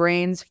our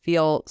brains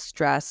feel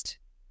stressed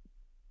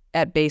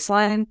at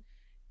baseline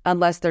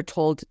unless they're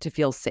told to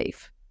feel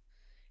safe.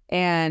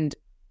 And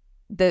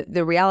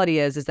the reality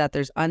is that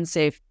there's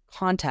unsafe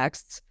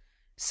contexts.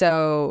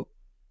 So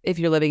if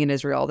you're living in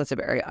Israel, that's a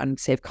very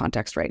unsafe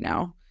context right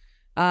now.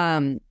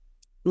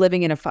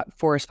 Living in a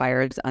forest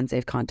fire is an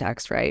unsafe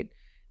context, right?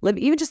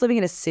 Even just living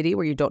in a city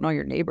where you don't know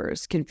your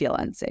neighbors can feel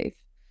unsafe.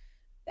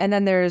 And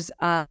then there's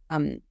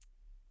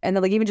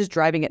even just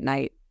driving at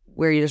night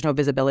where there's no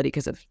visibility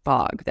because of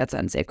fog, that's an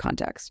unsafe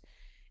context.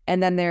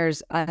 And then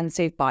there's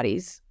unsafe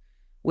bodies,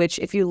 which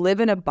if you live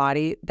in a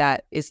body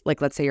that is like,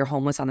 let's say you're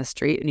homeless on the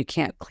street and you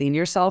can't clean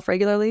yourself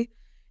regularly,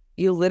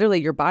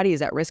 your body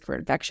is at risk for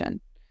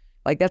infection.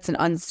 Like that's an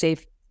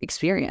unsafe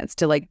experience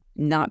to like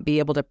not be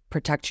able to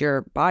protect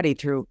your body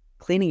through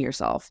cleaning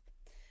yourself.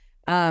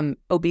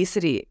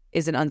 Obesity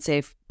is an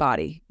unsafe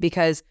body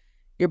because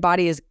your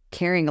body is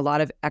carrying a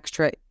lot of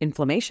extra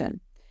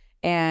inflammation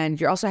and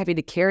you're also having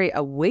to carry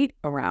a weight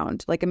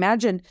around. Like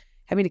imagine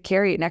having to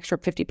carry an extra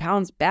 50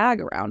 pounds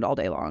bag around all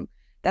day long.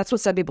 That's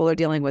what some people are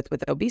dealing with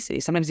obesity,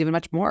 sometimes even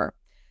much more.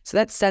 So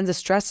that sends a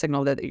stress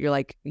signal that you're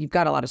like, you've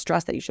got a lot of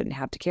stress that you shouldn't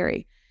have to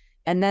carry.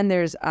 And then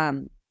there's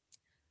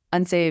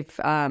unsafe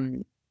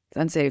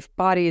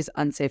bodies,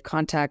 unsafe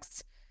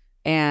contexts,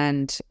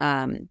 and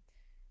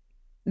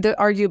the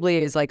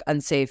arguably is like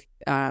unsafe.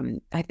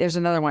 There's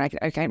another one,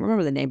 I can't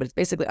remember the name, but it's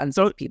basically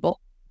unsafe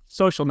people.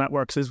 Social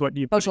networks is what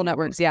you... Social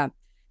networks, yeah.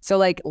 So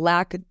like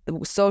lack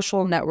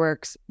social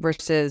networks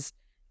versus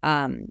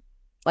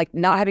like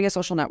not having a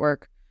social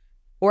network,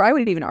 or I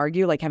would even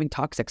argue like having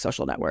toxic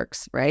social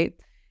networks, right?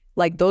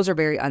 Like those are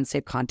very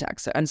unsafe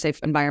contexts, unsafe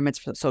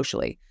environments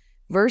socially,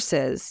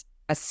 versus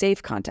a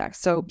safe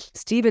context. So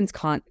Stephen's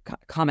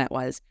comment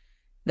was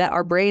that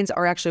our brains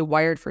are actually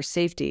wired for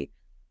safety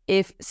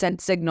if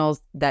sent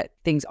signals that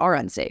things are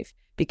unsafe,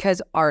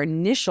 because our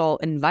initial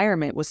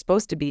environment was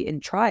supposed to be in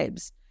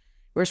tribes.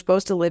 We're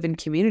supposed to live in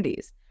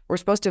communities. We're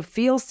supposed to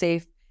feel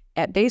safe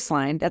at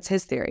baseline. That's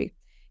his theory,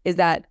 is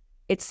that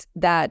it's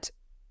that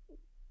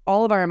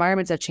all of our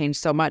environments have changed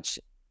so much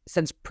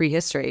since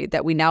prehistory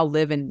that we now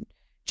live in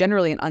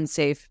generally an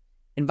unsafe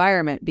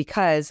environment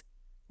because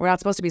we're not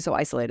supposed to be so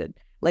isolated.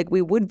 Like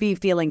we would be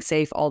feeling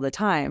safe all the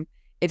time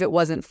if it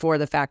wasn't for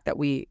the fact that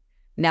we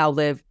now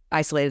live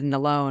isolated and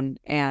alone.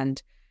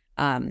 And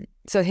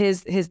so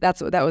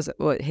that was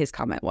what his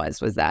comment was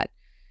that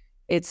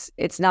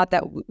it's not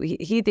that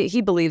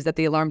he believes that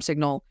the alarm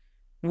signal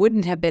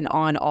wouldn't have been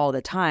on all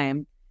the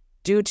time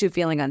due to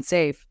feeling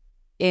unsafe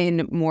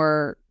in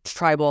more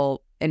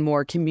tribal and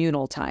more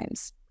communal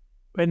times.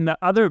 And the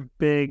other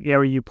big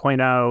area you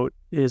point out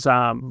is,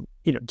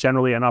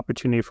 generally an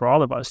opportunity for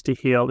all of us to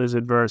heal is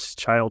adverse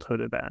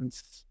childhood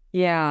events.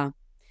 Yeah.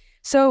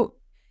 So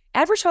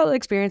adverse childhood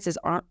experiences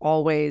aren't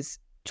always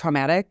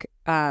traumatic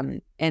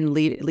and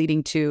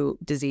leading to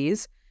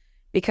disease,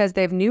 because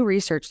they have new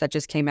research that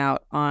just came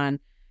out on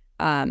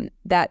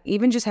that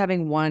even just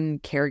having one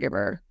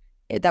caregiver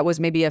that was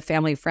maybe a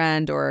family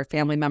friend or a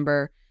family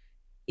member,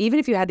 even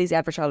if you had these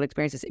adverse childhood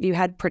experiences, if you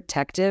had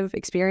protective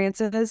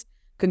experiences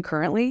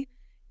concurrently,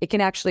 it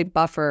can actually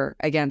buffer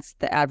against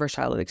the adverse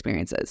childhood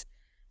experiences.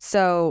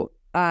 So,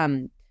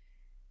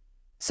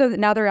 so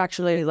now they're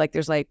actually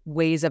there's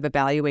ways of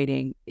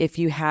evaluating if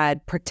you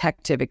had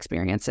protective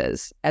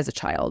experiences as a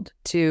child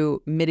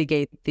to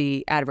mitigate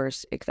the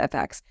adverse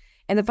effects.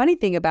 And the funny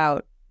thing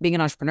about being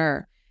an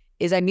entrepreneur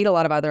is I meet a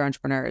lot of other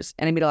entrepreneurs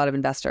and I meet a lot of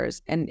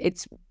investors, and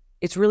it's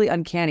really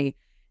uncanny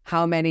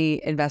how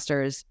many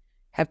investors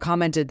have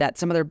commented that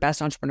some of their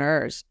best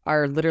entrepreneurs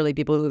are literally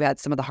people who've had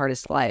some of the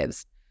hardest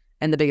lives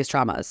and the biggest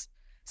traumas.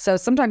 So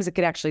sometimes it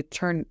can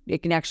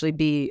actually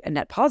be a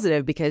net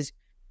positive, because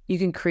you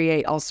can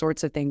create all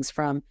sorts of things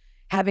from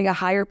having a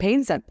higher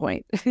pain set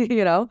point.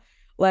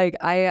 Like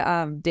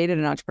I dated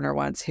an entrepreneur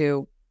once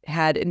who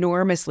had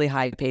enormously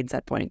high pain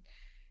set point,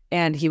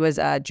 and he was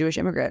a Jewish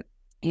immigrant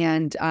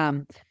and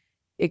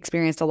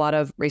experienced a lot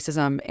of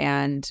racism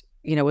and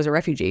was a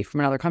refugee from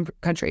another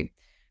country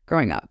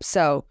growing up.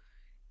 So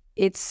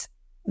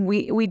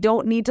we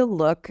don't need to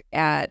look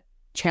at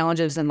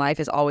challenges in life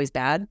as always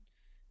bad.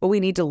 What we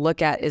need to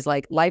look at is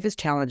life is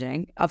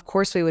challenging. Of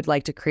course, we would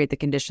like to create the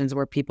conditions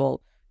where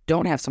people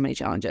don't have so many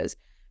challenges,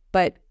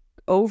 but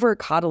over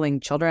coddling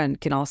children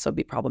can also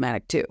be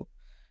problematic too.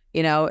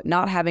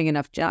 Not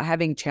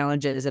having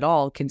challenges at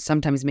all can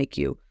sometimes make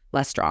you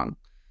less strong.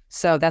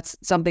 So that's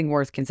something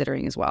worth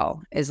considering as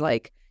well, is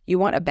you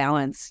want a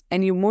balance,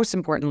 and you most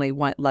importantly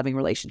want loving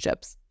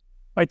relationships.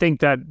 I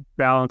think that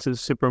balance is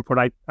super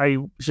important. I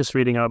was just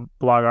reading a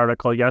blog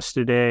article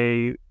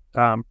yesterday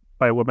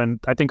by a woman.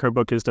 I think her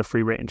book is The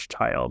Free Range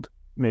Child.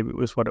 Maybe it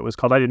was what it was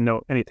called. I didn't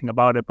know anything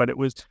about it, but it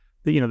was,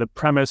 the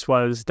premise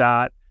was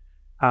that,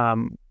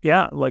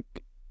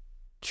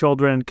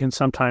 children can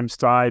sometimes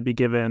thrive, be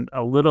given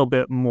a little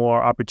bit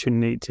more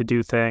opportunity to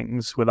do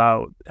things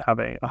without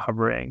having a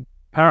hovering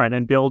parent,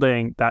 and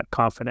building that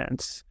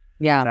confidence.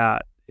 Yeah.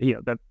 That,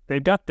 that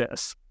they've got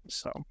this.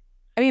 So,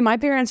 I mean, my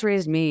parents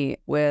raised me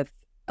with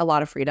a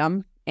lot of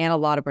freedom and a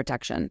lot of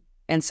protection.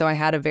 And so I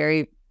had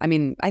I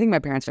think my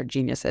parents are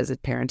geniuses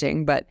at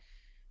parenting, but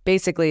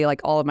basically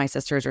all of my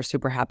sisters are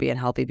super happy and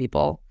healthy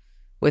people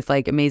with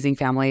amazing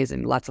families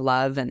and lots of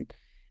love. And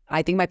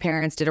I think my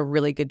parents did a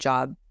really good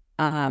job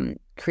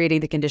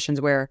creating the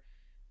conditions where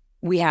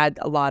we had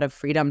a lot of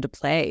freedom to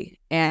play.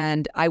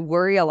 And I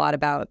worry a lot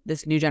about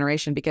this new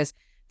generation, because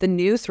the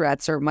new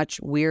threats are much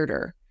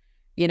weirder.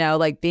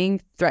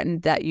 Being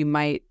threatened that you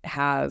might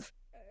have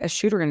a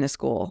shooter in the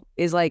school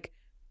is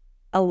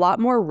a lot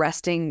more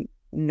resting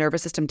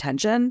nervous system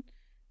tension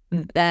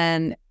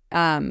than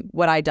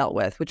what I dealt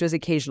with, which was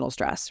occasional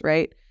stress,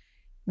 right?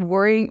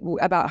 Worrying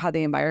about how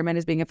the environment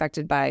is being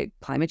affected by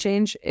climate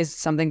change is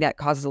something that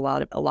causes a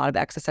lot of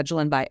existential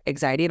and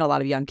anxiety in a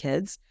lot of young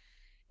kids.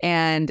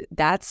 And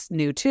that's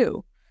new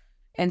too.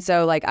 And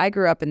so I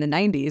grew up in the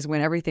 90s when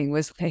everything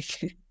was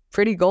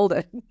pretty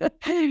golden.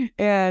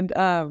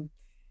 And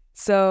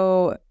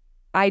so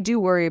I do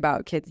worry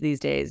about kids these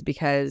days,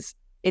 because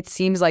it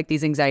seems like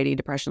these anxiety and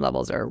depression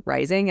levels are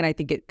rising. And I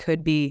think it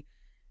could be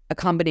a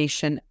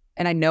combination.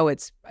 And I know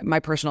it's my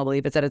personal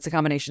belief is that it's a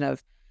combination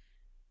of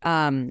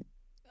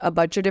a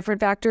bunch of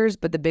different factors,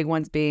 but the big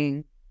ones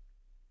being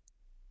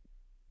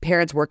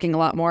parents working a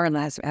lot more and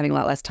having a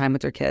lot less time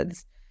with their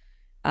kids.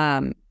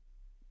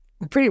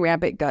 Pretty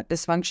rampant gut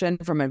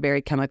dysfunction from a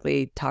very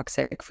chemically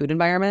toxic food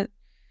environment,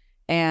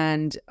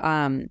 and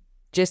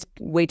just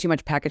way too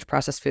much packaged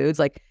processed foods.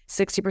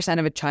 60%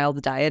 of a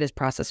child's diet is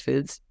processed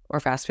foods or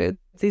fast food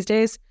these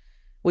days,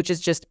 which is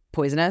just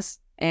poisonous.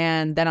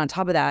 And then on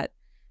top of that,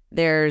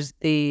 there's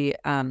the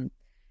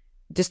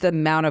just the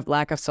amount of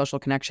lack of social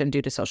connection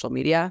due to social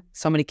media.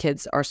 So many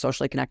kids are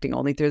socially connecting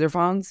only through their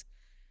phones,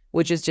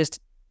 which is just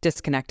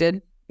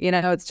disconnected.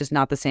 It's just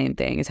not the same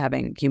thing as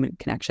having human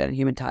connection,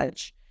 human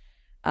touch.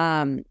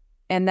 And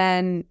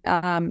then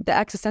the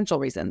existential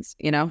reasons,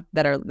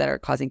 that are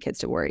causing kids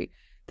to worry.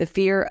 The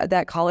fear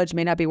that college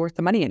may not be worth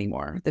the money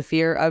anymore. The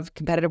fear of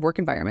competitive work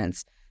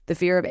environments. The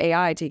fear of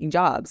AI taking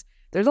jobs.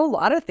 There's a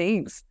lot of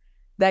things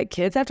that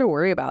kids have to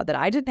worry about that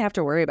I didn't have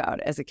to worry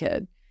about as a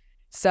kid.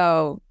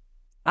 So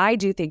I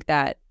do think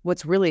that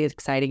what's really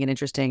exciting and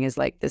interesting is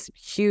like this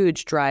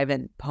huge drive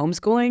in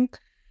homeschooling.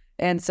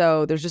 And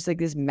so there's just like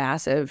this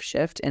massive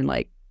shift in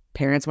like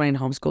parents wanting to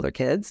homeschool their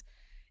kids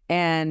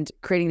and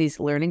creating these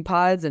learning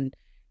pods and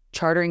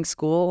chartering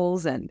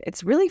schools. And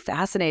it's really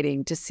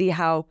fascinating to see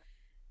how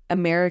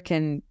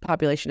American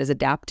population is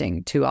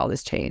adapting to all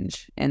this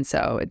change. And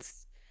so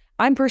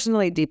I'm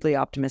personally deeply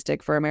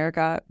optimistic for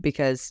America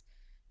because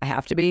I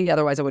have to be,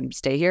 otherwise I wouldn't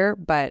stay here.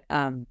 But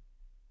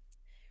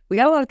we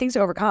got a lot of things to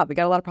overcome. We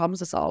got a lot of problems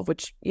to solve,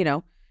 which,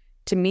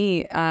 to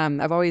me,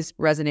 I've always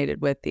resonated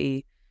with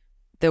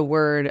the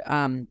word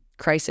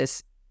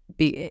crisis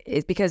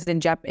because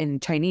in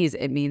Chinese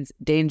it means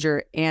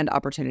danger and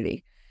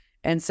opportunity.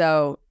 And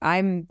so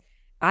I'm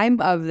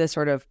of the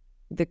sort of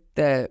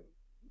the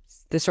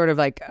sort of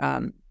like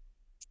I'm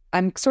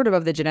sort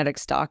of the genetic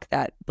stock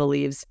that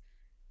believes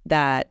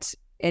that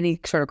any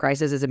sort of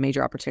crisis is a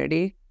major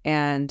opportunity.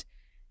 And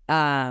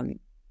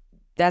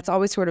that's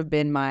always sort of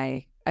been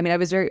I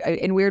was very,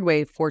 in a weird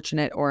way,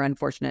 fortunate or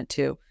unfortunate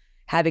to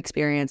have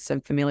experienced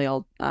some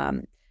familial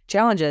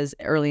challenges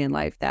early in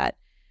life that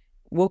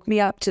woke me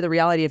up to the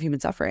reality of human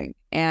suffering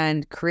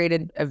and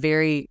created a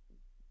very,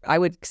 I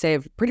would say, a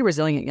pretty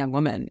resilient young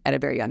woman at a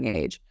very young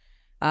age.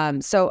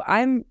 So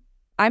I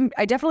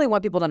definitely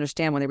want people to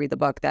understand when they read the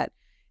book that,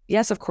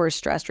 yes, of course,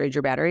 stress drains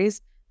your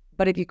batteries,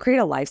 but if you create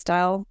a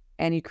lifestyle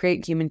and you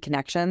create human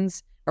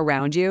connections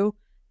around you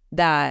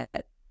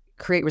that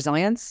create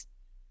resilience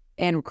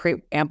and create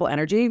ample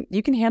energy,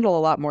 you can handle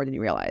a lot more than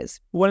you realize.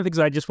 One of the things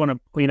I just want to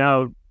point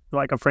out,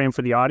 like a frame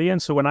for the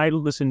audience. So when I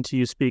listen to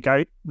you speak,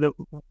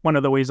 one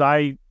of the ways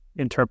I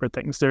interpret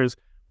things, there's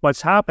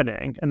what's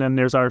happening, and then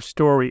there's our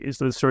stories,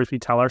 the stories we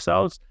tell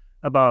ourselves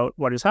about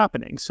what is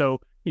happening.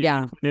 So you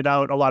pointed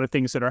out a lot of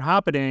things that are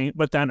happening,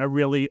 but then a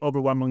really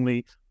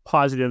overwhelmingly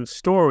positive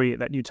story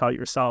that you tell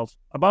yourself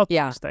about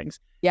those things.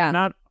 Yeah. And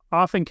that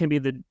often can be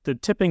the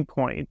tipping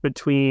point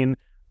between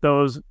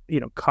those,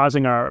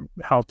 causing our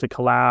health to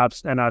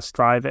collapse and us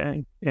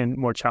thriving in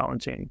more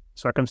challenging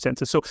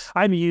circumstances. So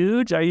I'm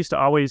huge. I used to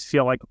always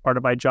feel like part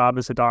of my job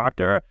as a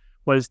doctor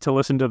was to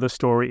listen to the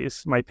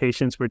stories my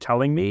patients were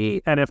telling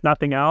me, and if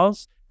nothing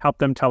else, help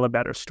them tell a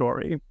better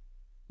story.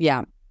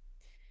 Yeah,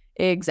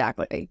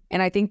 exactly.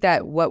 And I think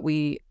that what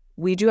we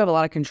do have a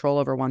lot of control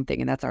over one thing,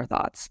 and that's our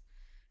thoughts.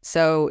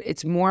 So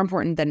it's more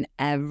important than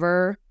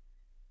ever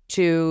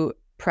to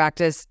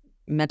practice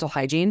mental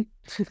hygiene.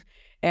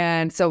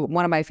 And so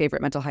one of my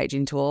favorite mental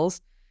hygiene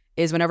tools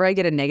is whenever I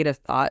get a negative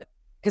thought,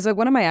 because like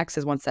one of my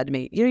exes once said to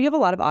me, you have a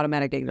lot of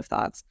automatic negative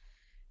thoughts.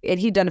 And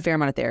he'd done a fair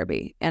amount of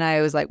therapy. And I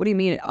was like, what do you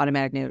mean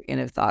automatic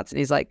negative thoughts? And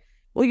he's like,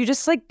 well, you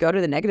just like go to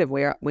the negative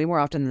way more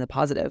often than the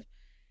positive.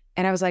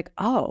 And I was like,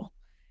 oh.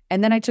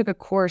 And then I took a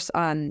course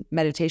on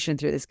meditation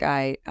through this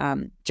guy,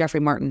 Jeffrey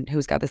Martin,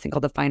 who's got this thing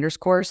called the Finder's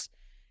Course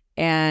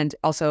and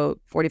also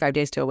 45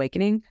 Days to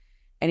Awakening.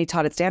 And he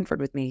taught at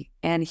Stanford with me.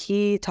 And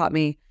he taught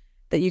me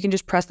that you can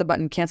just press the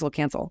button,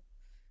 cancel.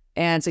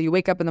 And so you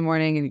wake up in the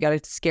morning and you got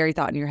a scary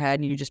thought in your head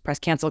and you just press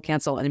cancel.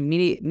 And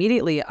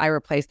immediately I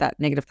replace that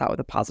negative thought with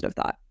a positive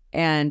thought.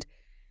 And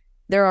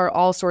there are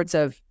all sorts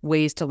of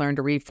ways to learn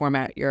to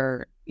reformat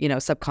your,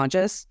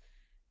 subconscious,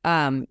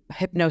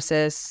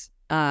 hypnosis,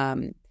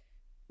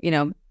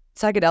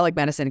 psychedelic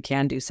medicine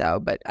can do so,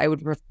 but I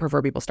would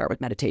prefer people start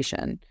with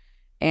meditation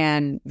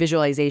and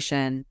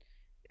visualization.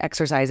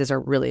 Exercises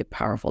are really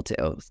powerful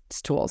tools.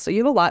 So you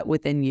have a lot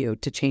within you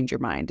to change your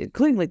mind,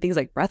 including like things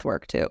like breath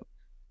work too.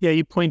 Yeah,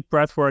 you point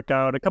breath work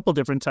out, a couple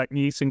different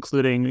techniques,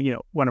 including,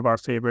 one of our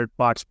favorite,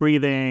 box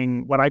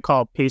breathing, what I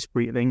call pace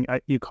breathing.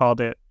 You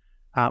called it,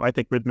 I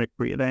think, rhythmic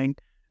breathing.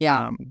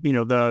 Yeah.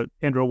 The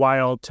Andrew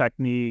Weil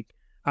technique.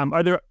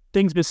 Are there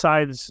things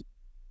besides,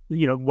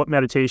 what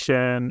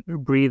meditation,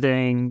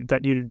 breathing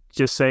that you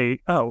just say,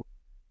 oh,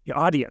 the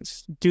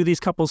audience, do these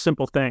couple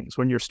simple things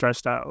when you're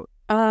stressed out?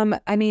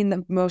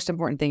 The most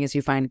important thing is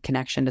you find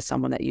connection to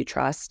someone that you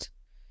trust.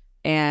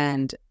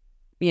 And,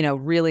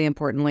 really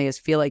importantly is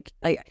feel like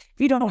if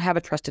you don't have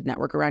a trusted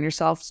network around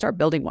yourself, start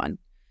building one.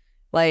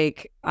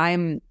 Like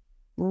I'm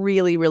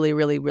really, really,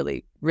 really,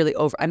 really, really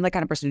I'm the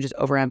kind of person who just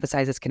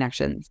overemphasizes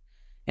connections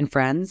and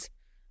friends,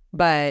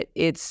 but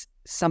it's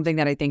something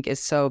that I think is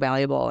so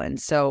valuable and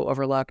so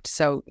overlooked.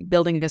 So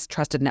building this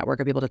trusted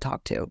network of people to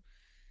talk to.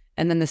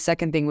 And then the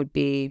second thing would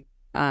be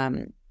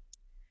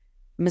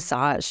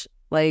massage.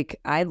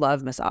 Like I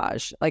love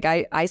massage. Like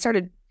I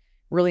started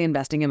really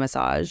investing in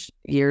massage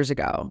years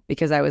ago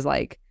because I was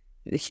like,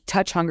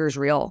 touch hunger is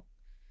real.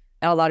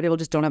 And a lot of people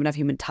just don't have enough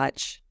human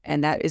touch.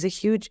 And that is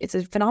it's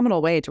a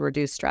phenomenal way to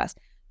reduce stress.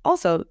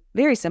 Also,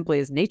 very simply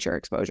is nature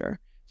exposure.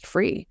 It's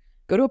free.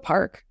 Go to a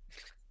park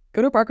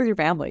with your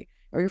family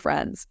or your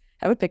friends.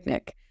 Have a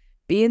picnic.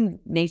 be in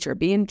nature,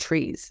 be in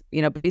trees,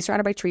 be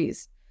surrounded by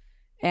trees.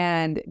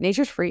 And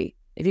nature's free.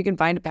 If you can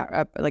find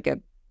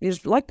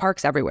there's like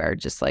parks everywhere.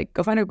 Just like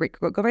go find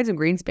some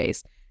green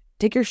space.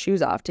 Take your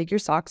shoes off, take your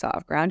socks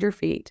off, ground your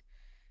feet,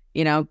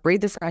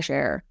 breathe the fresh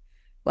air.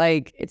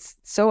 Like, it's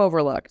so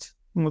overlooked.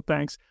 Well,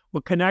 thanks.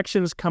 Well,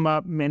 connections come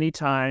up many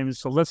times.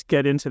 So let's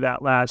get into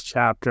that last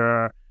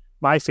chapter.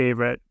 My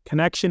favorite,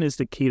 connection is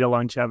the key to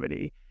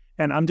longevity.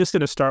 And I'm just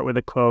going to start with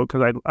a quote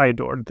because I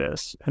adored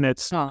this. And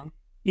it's,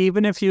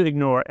 even if you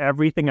ignore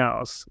everything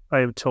else I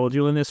have told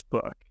you in this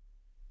book,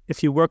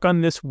 if you work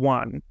on this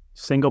one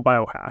single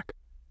biohack,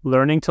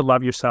 learning to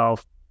love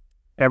yourself,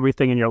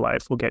 everything in your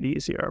life will get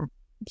easier.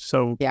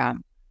 So yeah,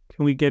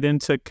 can we get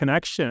into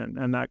connection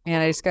and that?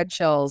 And I just got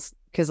chills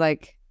because I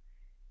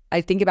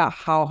think about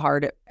how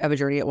hard of a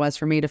journey it was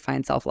for me to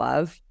find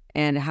self-love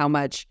and how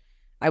much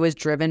I was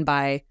driven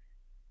by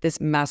this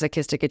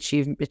masochistic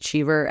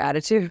achiever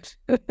attitude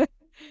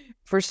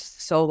for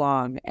so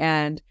long.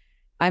 And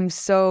I'm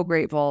so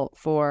grateful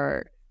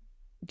for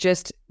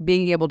just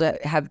being able to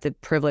have the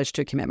privilege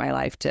to commit my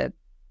life to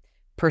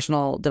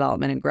personal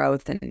development and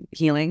growth and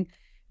healing,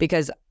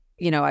 because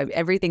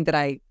everything that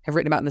I have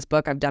written about in this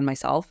book I've done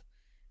myself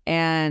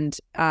and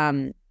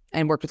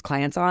worked with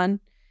clients on.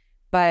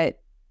 But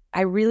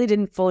I really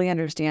didn't fully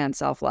understand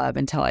self-love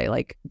until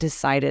I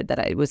decided that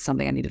it was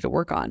something I needed to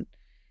work on.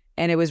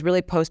 And it was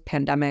really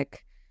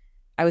post-pandemic.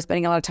 I was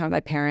spending a lot of time with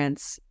my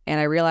parents, and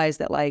I realized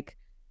that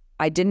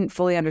I didn't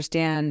fully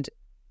understand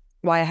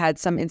why I had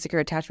some insecure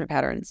attachment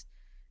patterns.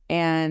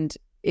 And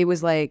it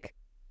was like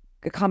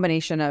a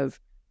combination of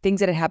things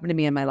that had happened to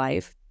me in my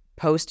life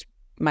post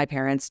my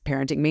parents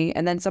parenting me,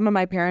 and then some of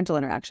my parental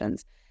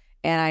interactions.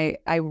 And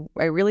I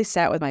really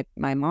sat with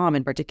my mom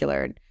in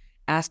particular and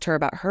asked her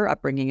about her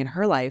upbringing and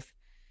her life,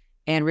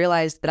 and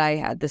realized that I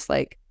had this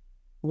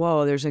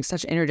whoa, there's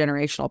such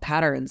intergenerational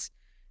patterns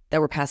that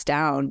were passed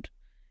down.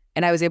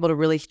 And I was able to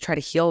really try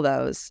to heal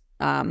those.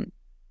 And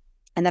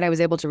then I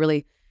was able to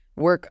really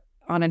work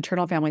on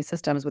internal family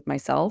systems with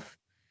myself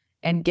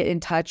and get in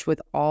touch with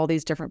all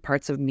these different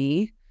parts of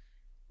me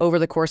over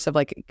the course of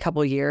a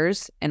couple of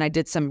years. And I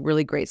did some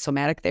really great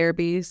somatic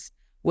therapies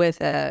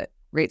with a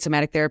great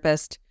somatic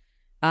therapist.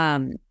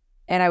 And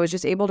I was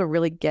just able to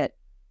really get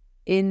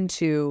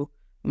into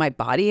my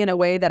body in a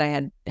way that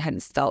I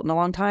hadn't felt in a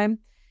long time.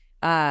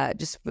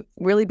 Just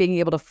really being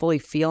able to fully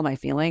feel my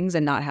feelings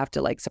and not have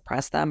to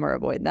suppress them or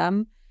avoid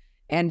them,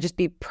 and just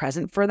be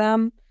present for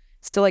them.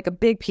 Still, a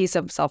big piece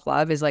of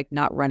self-love is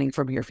not running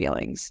from your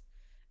feelings,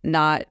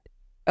 not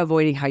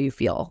avoiding how you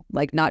feel,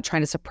 not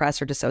trying to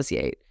suppress or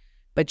dissociate,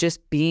 but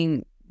just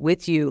being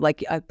with you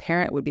like a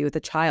parent would be with a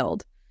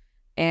child.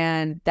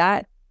 And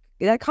that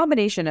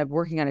combination of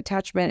working on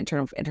attachment,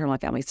 internal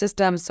family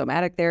systems,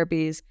 somatic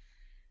therapies,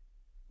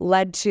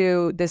 led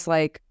to this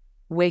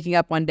waking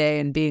up one day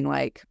and being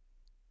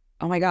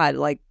oh my God,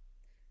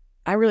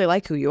 I really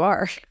like who you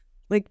are.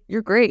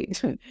 You're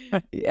great. And,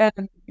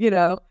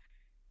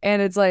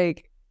 and it's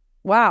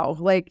wow,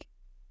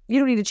 you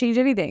don't need to change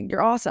anything.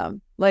 You're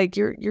awesome.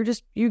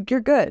 You're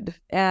good.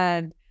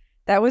 And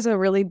that was a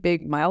really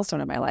big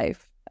milestone in my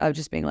life of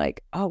just being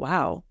oh,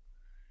 wow.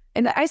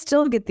 And I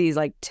still get these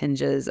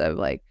tinges of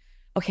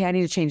okay, I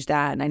need to change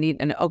that.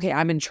 And okay,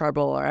 I'm in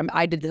trouble, or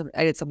I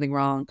did something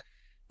wrong.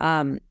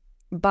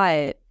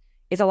 But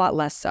it's a lot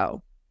less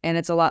so. And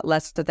it's a lot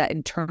less of that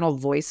internal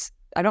voice.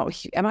 I'm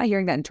not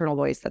hearing that internal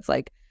voice that's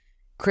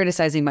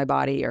criticizing my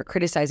body or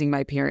criticizing my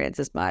appearance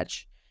as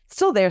much. It's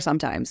still there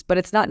sometimes, but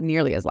it's not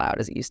nearly as loud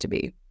as it used to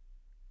be.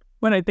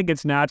 When I think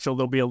it's natural,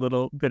 there'll be a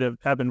little bit of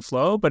ebb and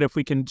flow, but if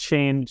we can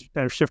change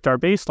or shift our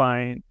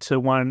baseline to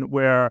one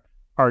where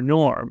our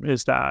norm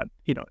is that,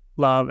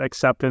 love,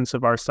 acceptance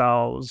of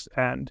ourselves,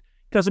 and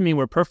it doesn't mean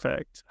we're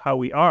perfect how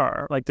we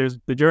are.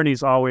 The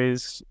journey's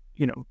always,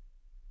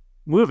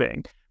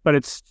 moving, but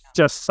it's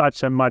just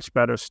such a much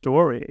better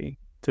story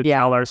to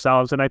tell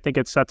ourselves. And I think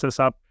it sets us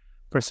up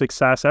for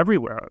success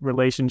everywhere,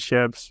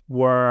 relationships,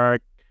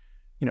 work,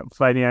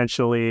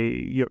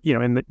 financially,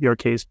 in your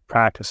case,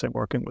 practicing,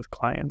 working with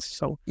clients.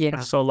 So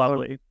it's so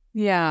lovely.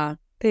 Yeah.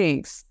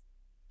 Thanks.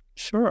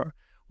 Sure.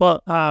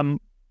 Well,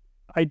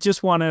 I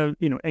just want to,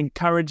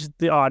 encourage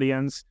the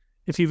audience.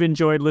 If you've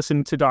enjoyed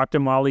listening to Dr.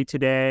 Molly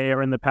today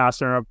or in the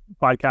past on our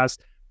podcast,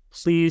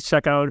 please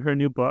check out her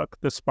new book,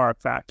 The Spark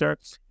Factor.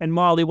 And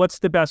Molly, what's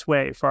the best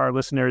way for our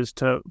listeners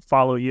to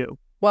follow you?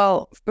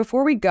 Well,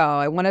 before we go,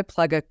 I want to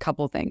plug a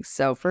couple things.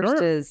 So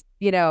first is,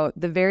 the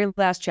very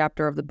last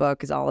chapter of the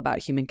book is all about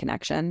human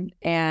connection.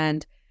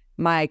 And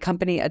my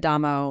company,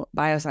 Adamo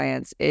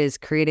Bioscience, is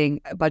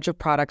creating a bunch of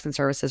products and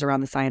services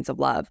around the science of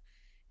love.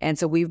 And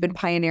so we've been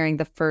pioneering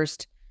the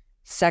first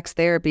sex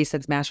therapy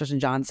since Masters and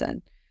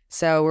Johnson.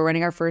 So we're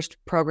running our first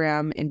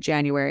program in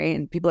January,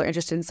 and people are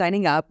interested in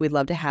signing up. We'd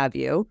love to have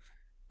you.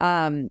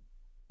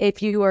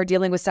 If you are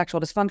dealing with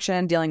sexual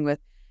dysfunction, dealing with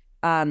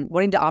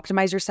wanting to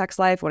optimize your sex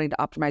life, wanting to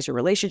optimize your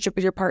relationship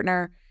with your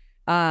partner,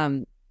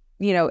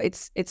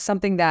 it's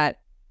something that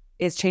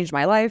has changed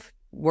my life,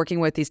 working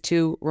with these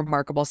two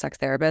remarkable sex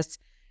therapists,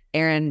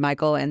 Erin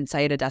Michael and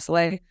Saida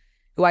Desolé.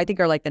 who I think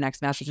are like the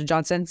next Masterson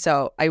Johnson.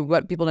 So I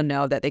want people to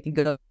know that they can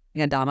go to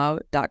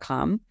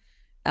adamo.com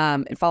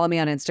and follow me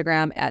on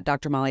Instagram at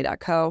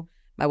drmolly.co.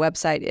 My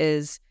website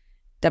is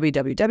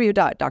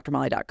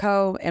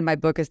www.drmolly.co, and my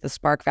book is The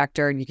Spark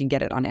Factor, and you can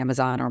get it on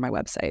Amazon or my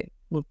website.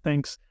 Well,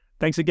 thanks.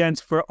 Thanks again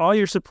for all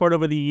your support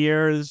over the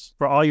years,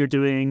 for all you're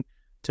doing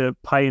to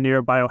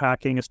pioneer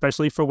biohacking,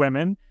 especially for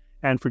women,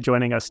 and for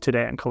joining us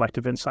today on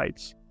Collective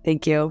Insights.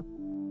 Thank you.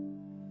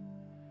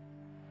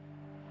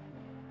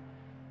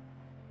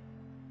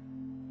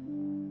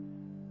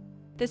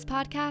 This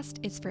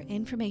podcast is for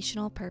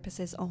informational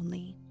purposes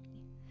only.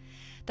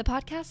 The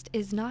podcast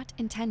is not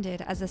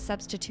intended as a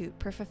substitute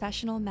for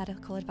professional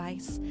medical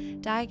advice,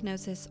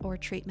 diagnosis, or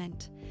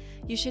treatment.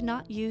 You should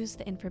not use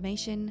the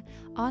information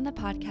on the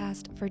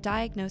podcast for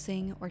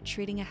diagnosing or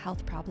treating a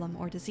health problem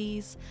or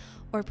disease,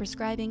 or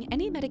prescribing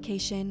any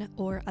medication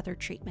or other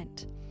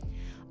treatment.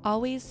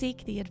 Always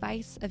seek the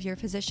advice of your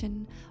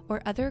physician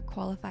or other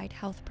qualified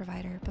health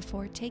provider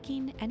before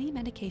taking any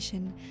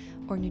medication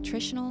or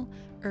nutritional,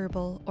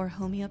 herbal, or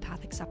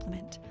homeopathic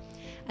supplement,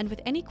 and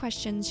with any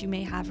questions you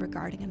may have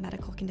regarding a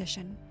medical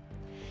condition.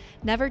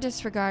 Never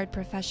disregard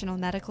professional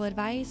medical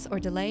advice or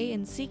delay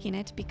in seeking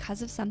it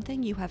because of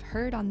something you have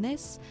heard on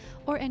this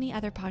or any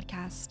other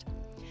podcast.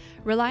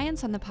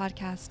 Reliance on the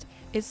podcast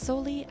is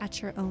solely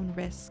at your own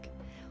risk.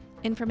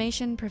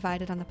 Information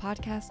provided on the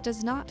podcast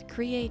does not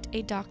create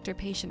a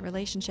doctor-patient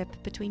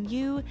relationship between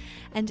you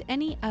and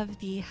any of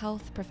the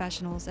health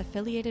professionals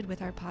affiliated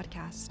with our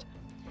podcast.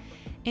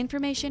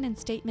 Information and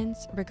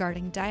statements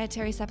regarding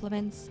dietary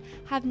supplements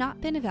have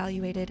not been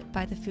evaluated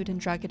by the Food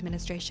and Drug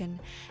Administration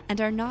and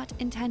are not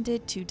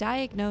intended to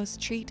diagnose,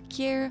 treat,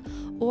 cure,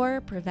 or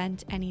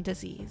prevent any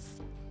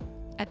disease.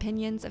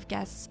 Opinions of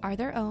guests are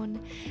their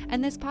own,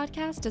 and this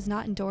podcast does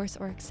not endorse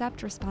or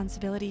accept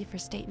responsibility for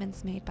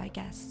statements made by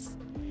guests.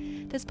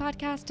 This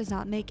podcast does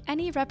not make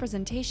any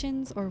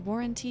representations or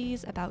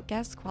warranties about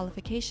guest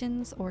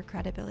qualifications or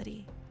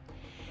credibility.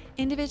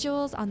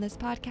 Individuals on this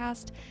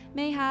podcast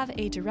may have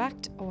a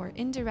direct or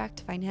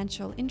indirect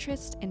financial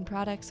interest in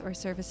products or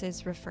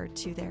services referred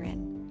to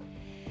therein.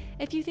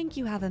 If you think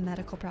you have a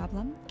medical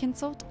problem,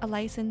 consult a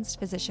licensed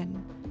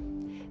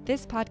physician.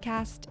 This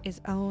podcast is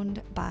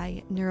owned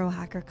by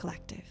Neurohacker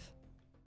Collective.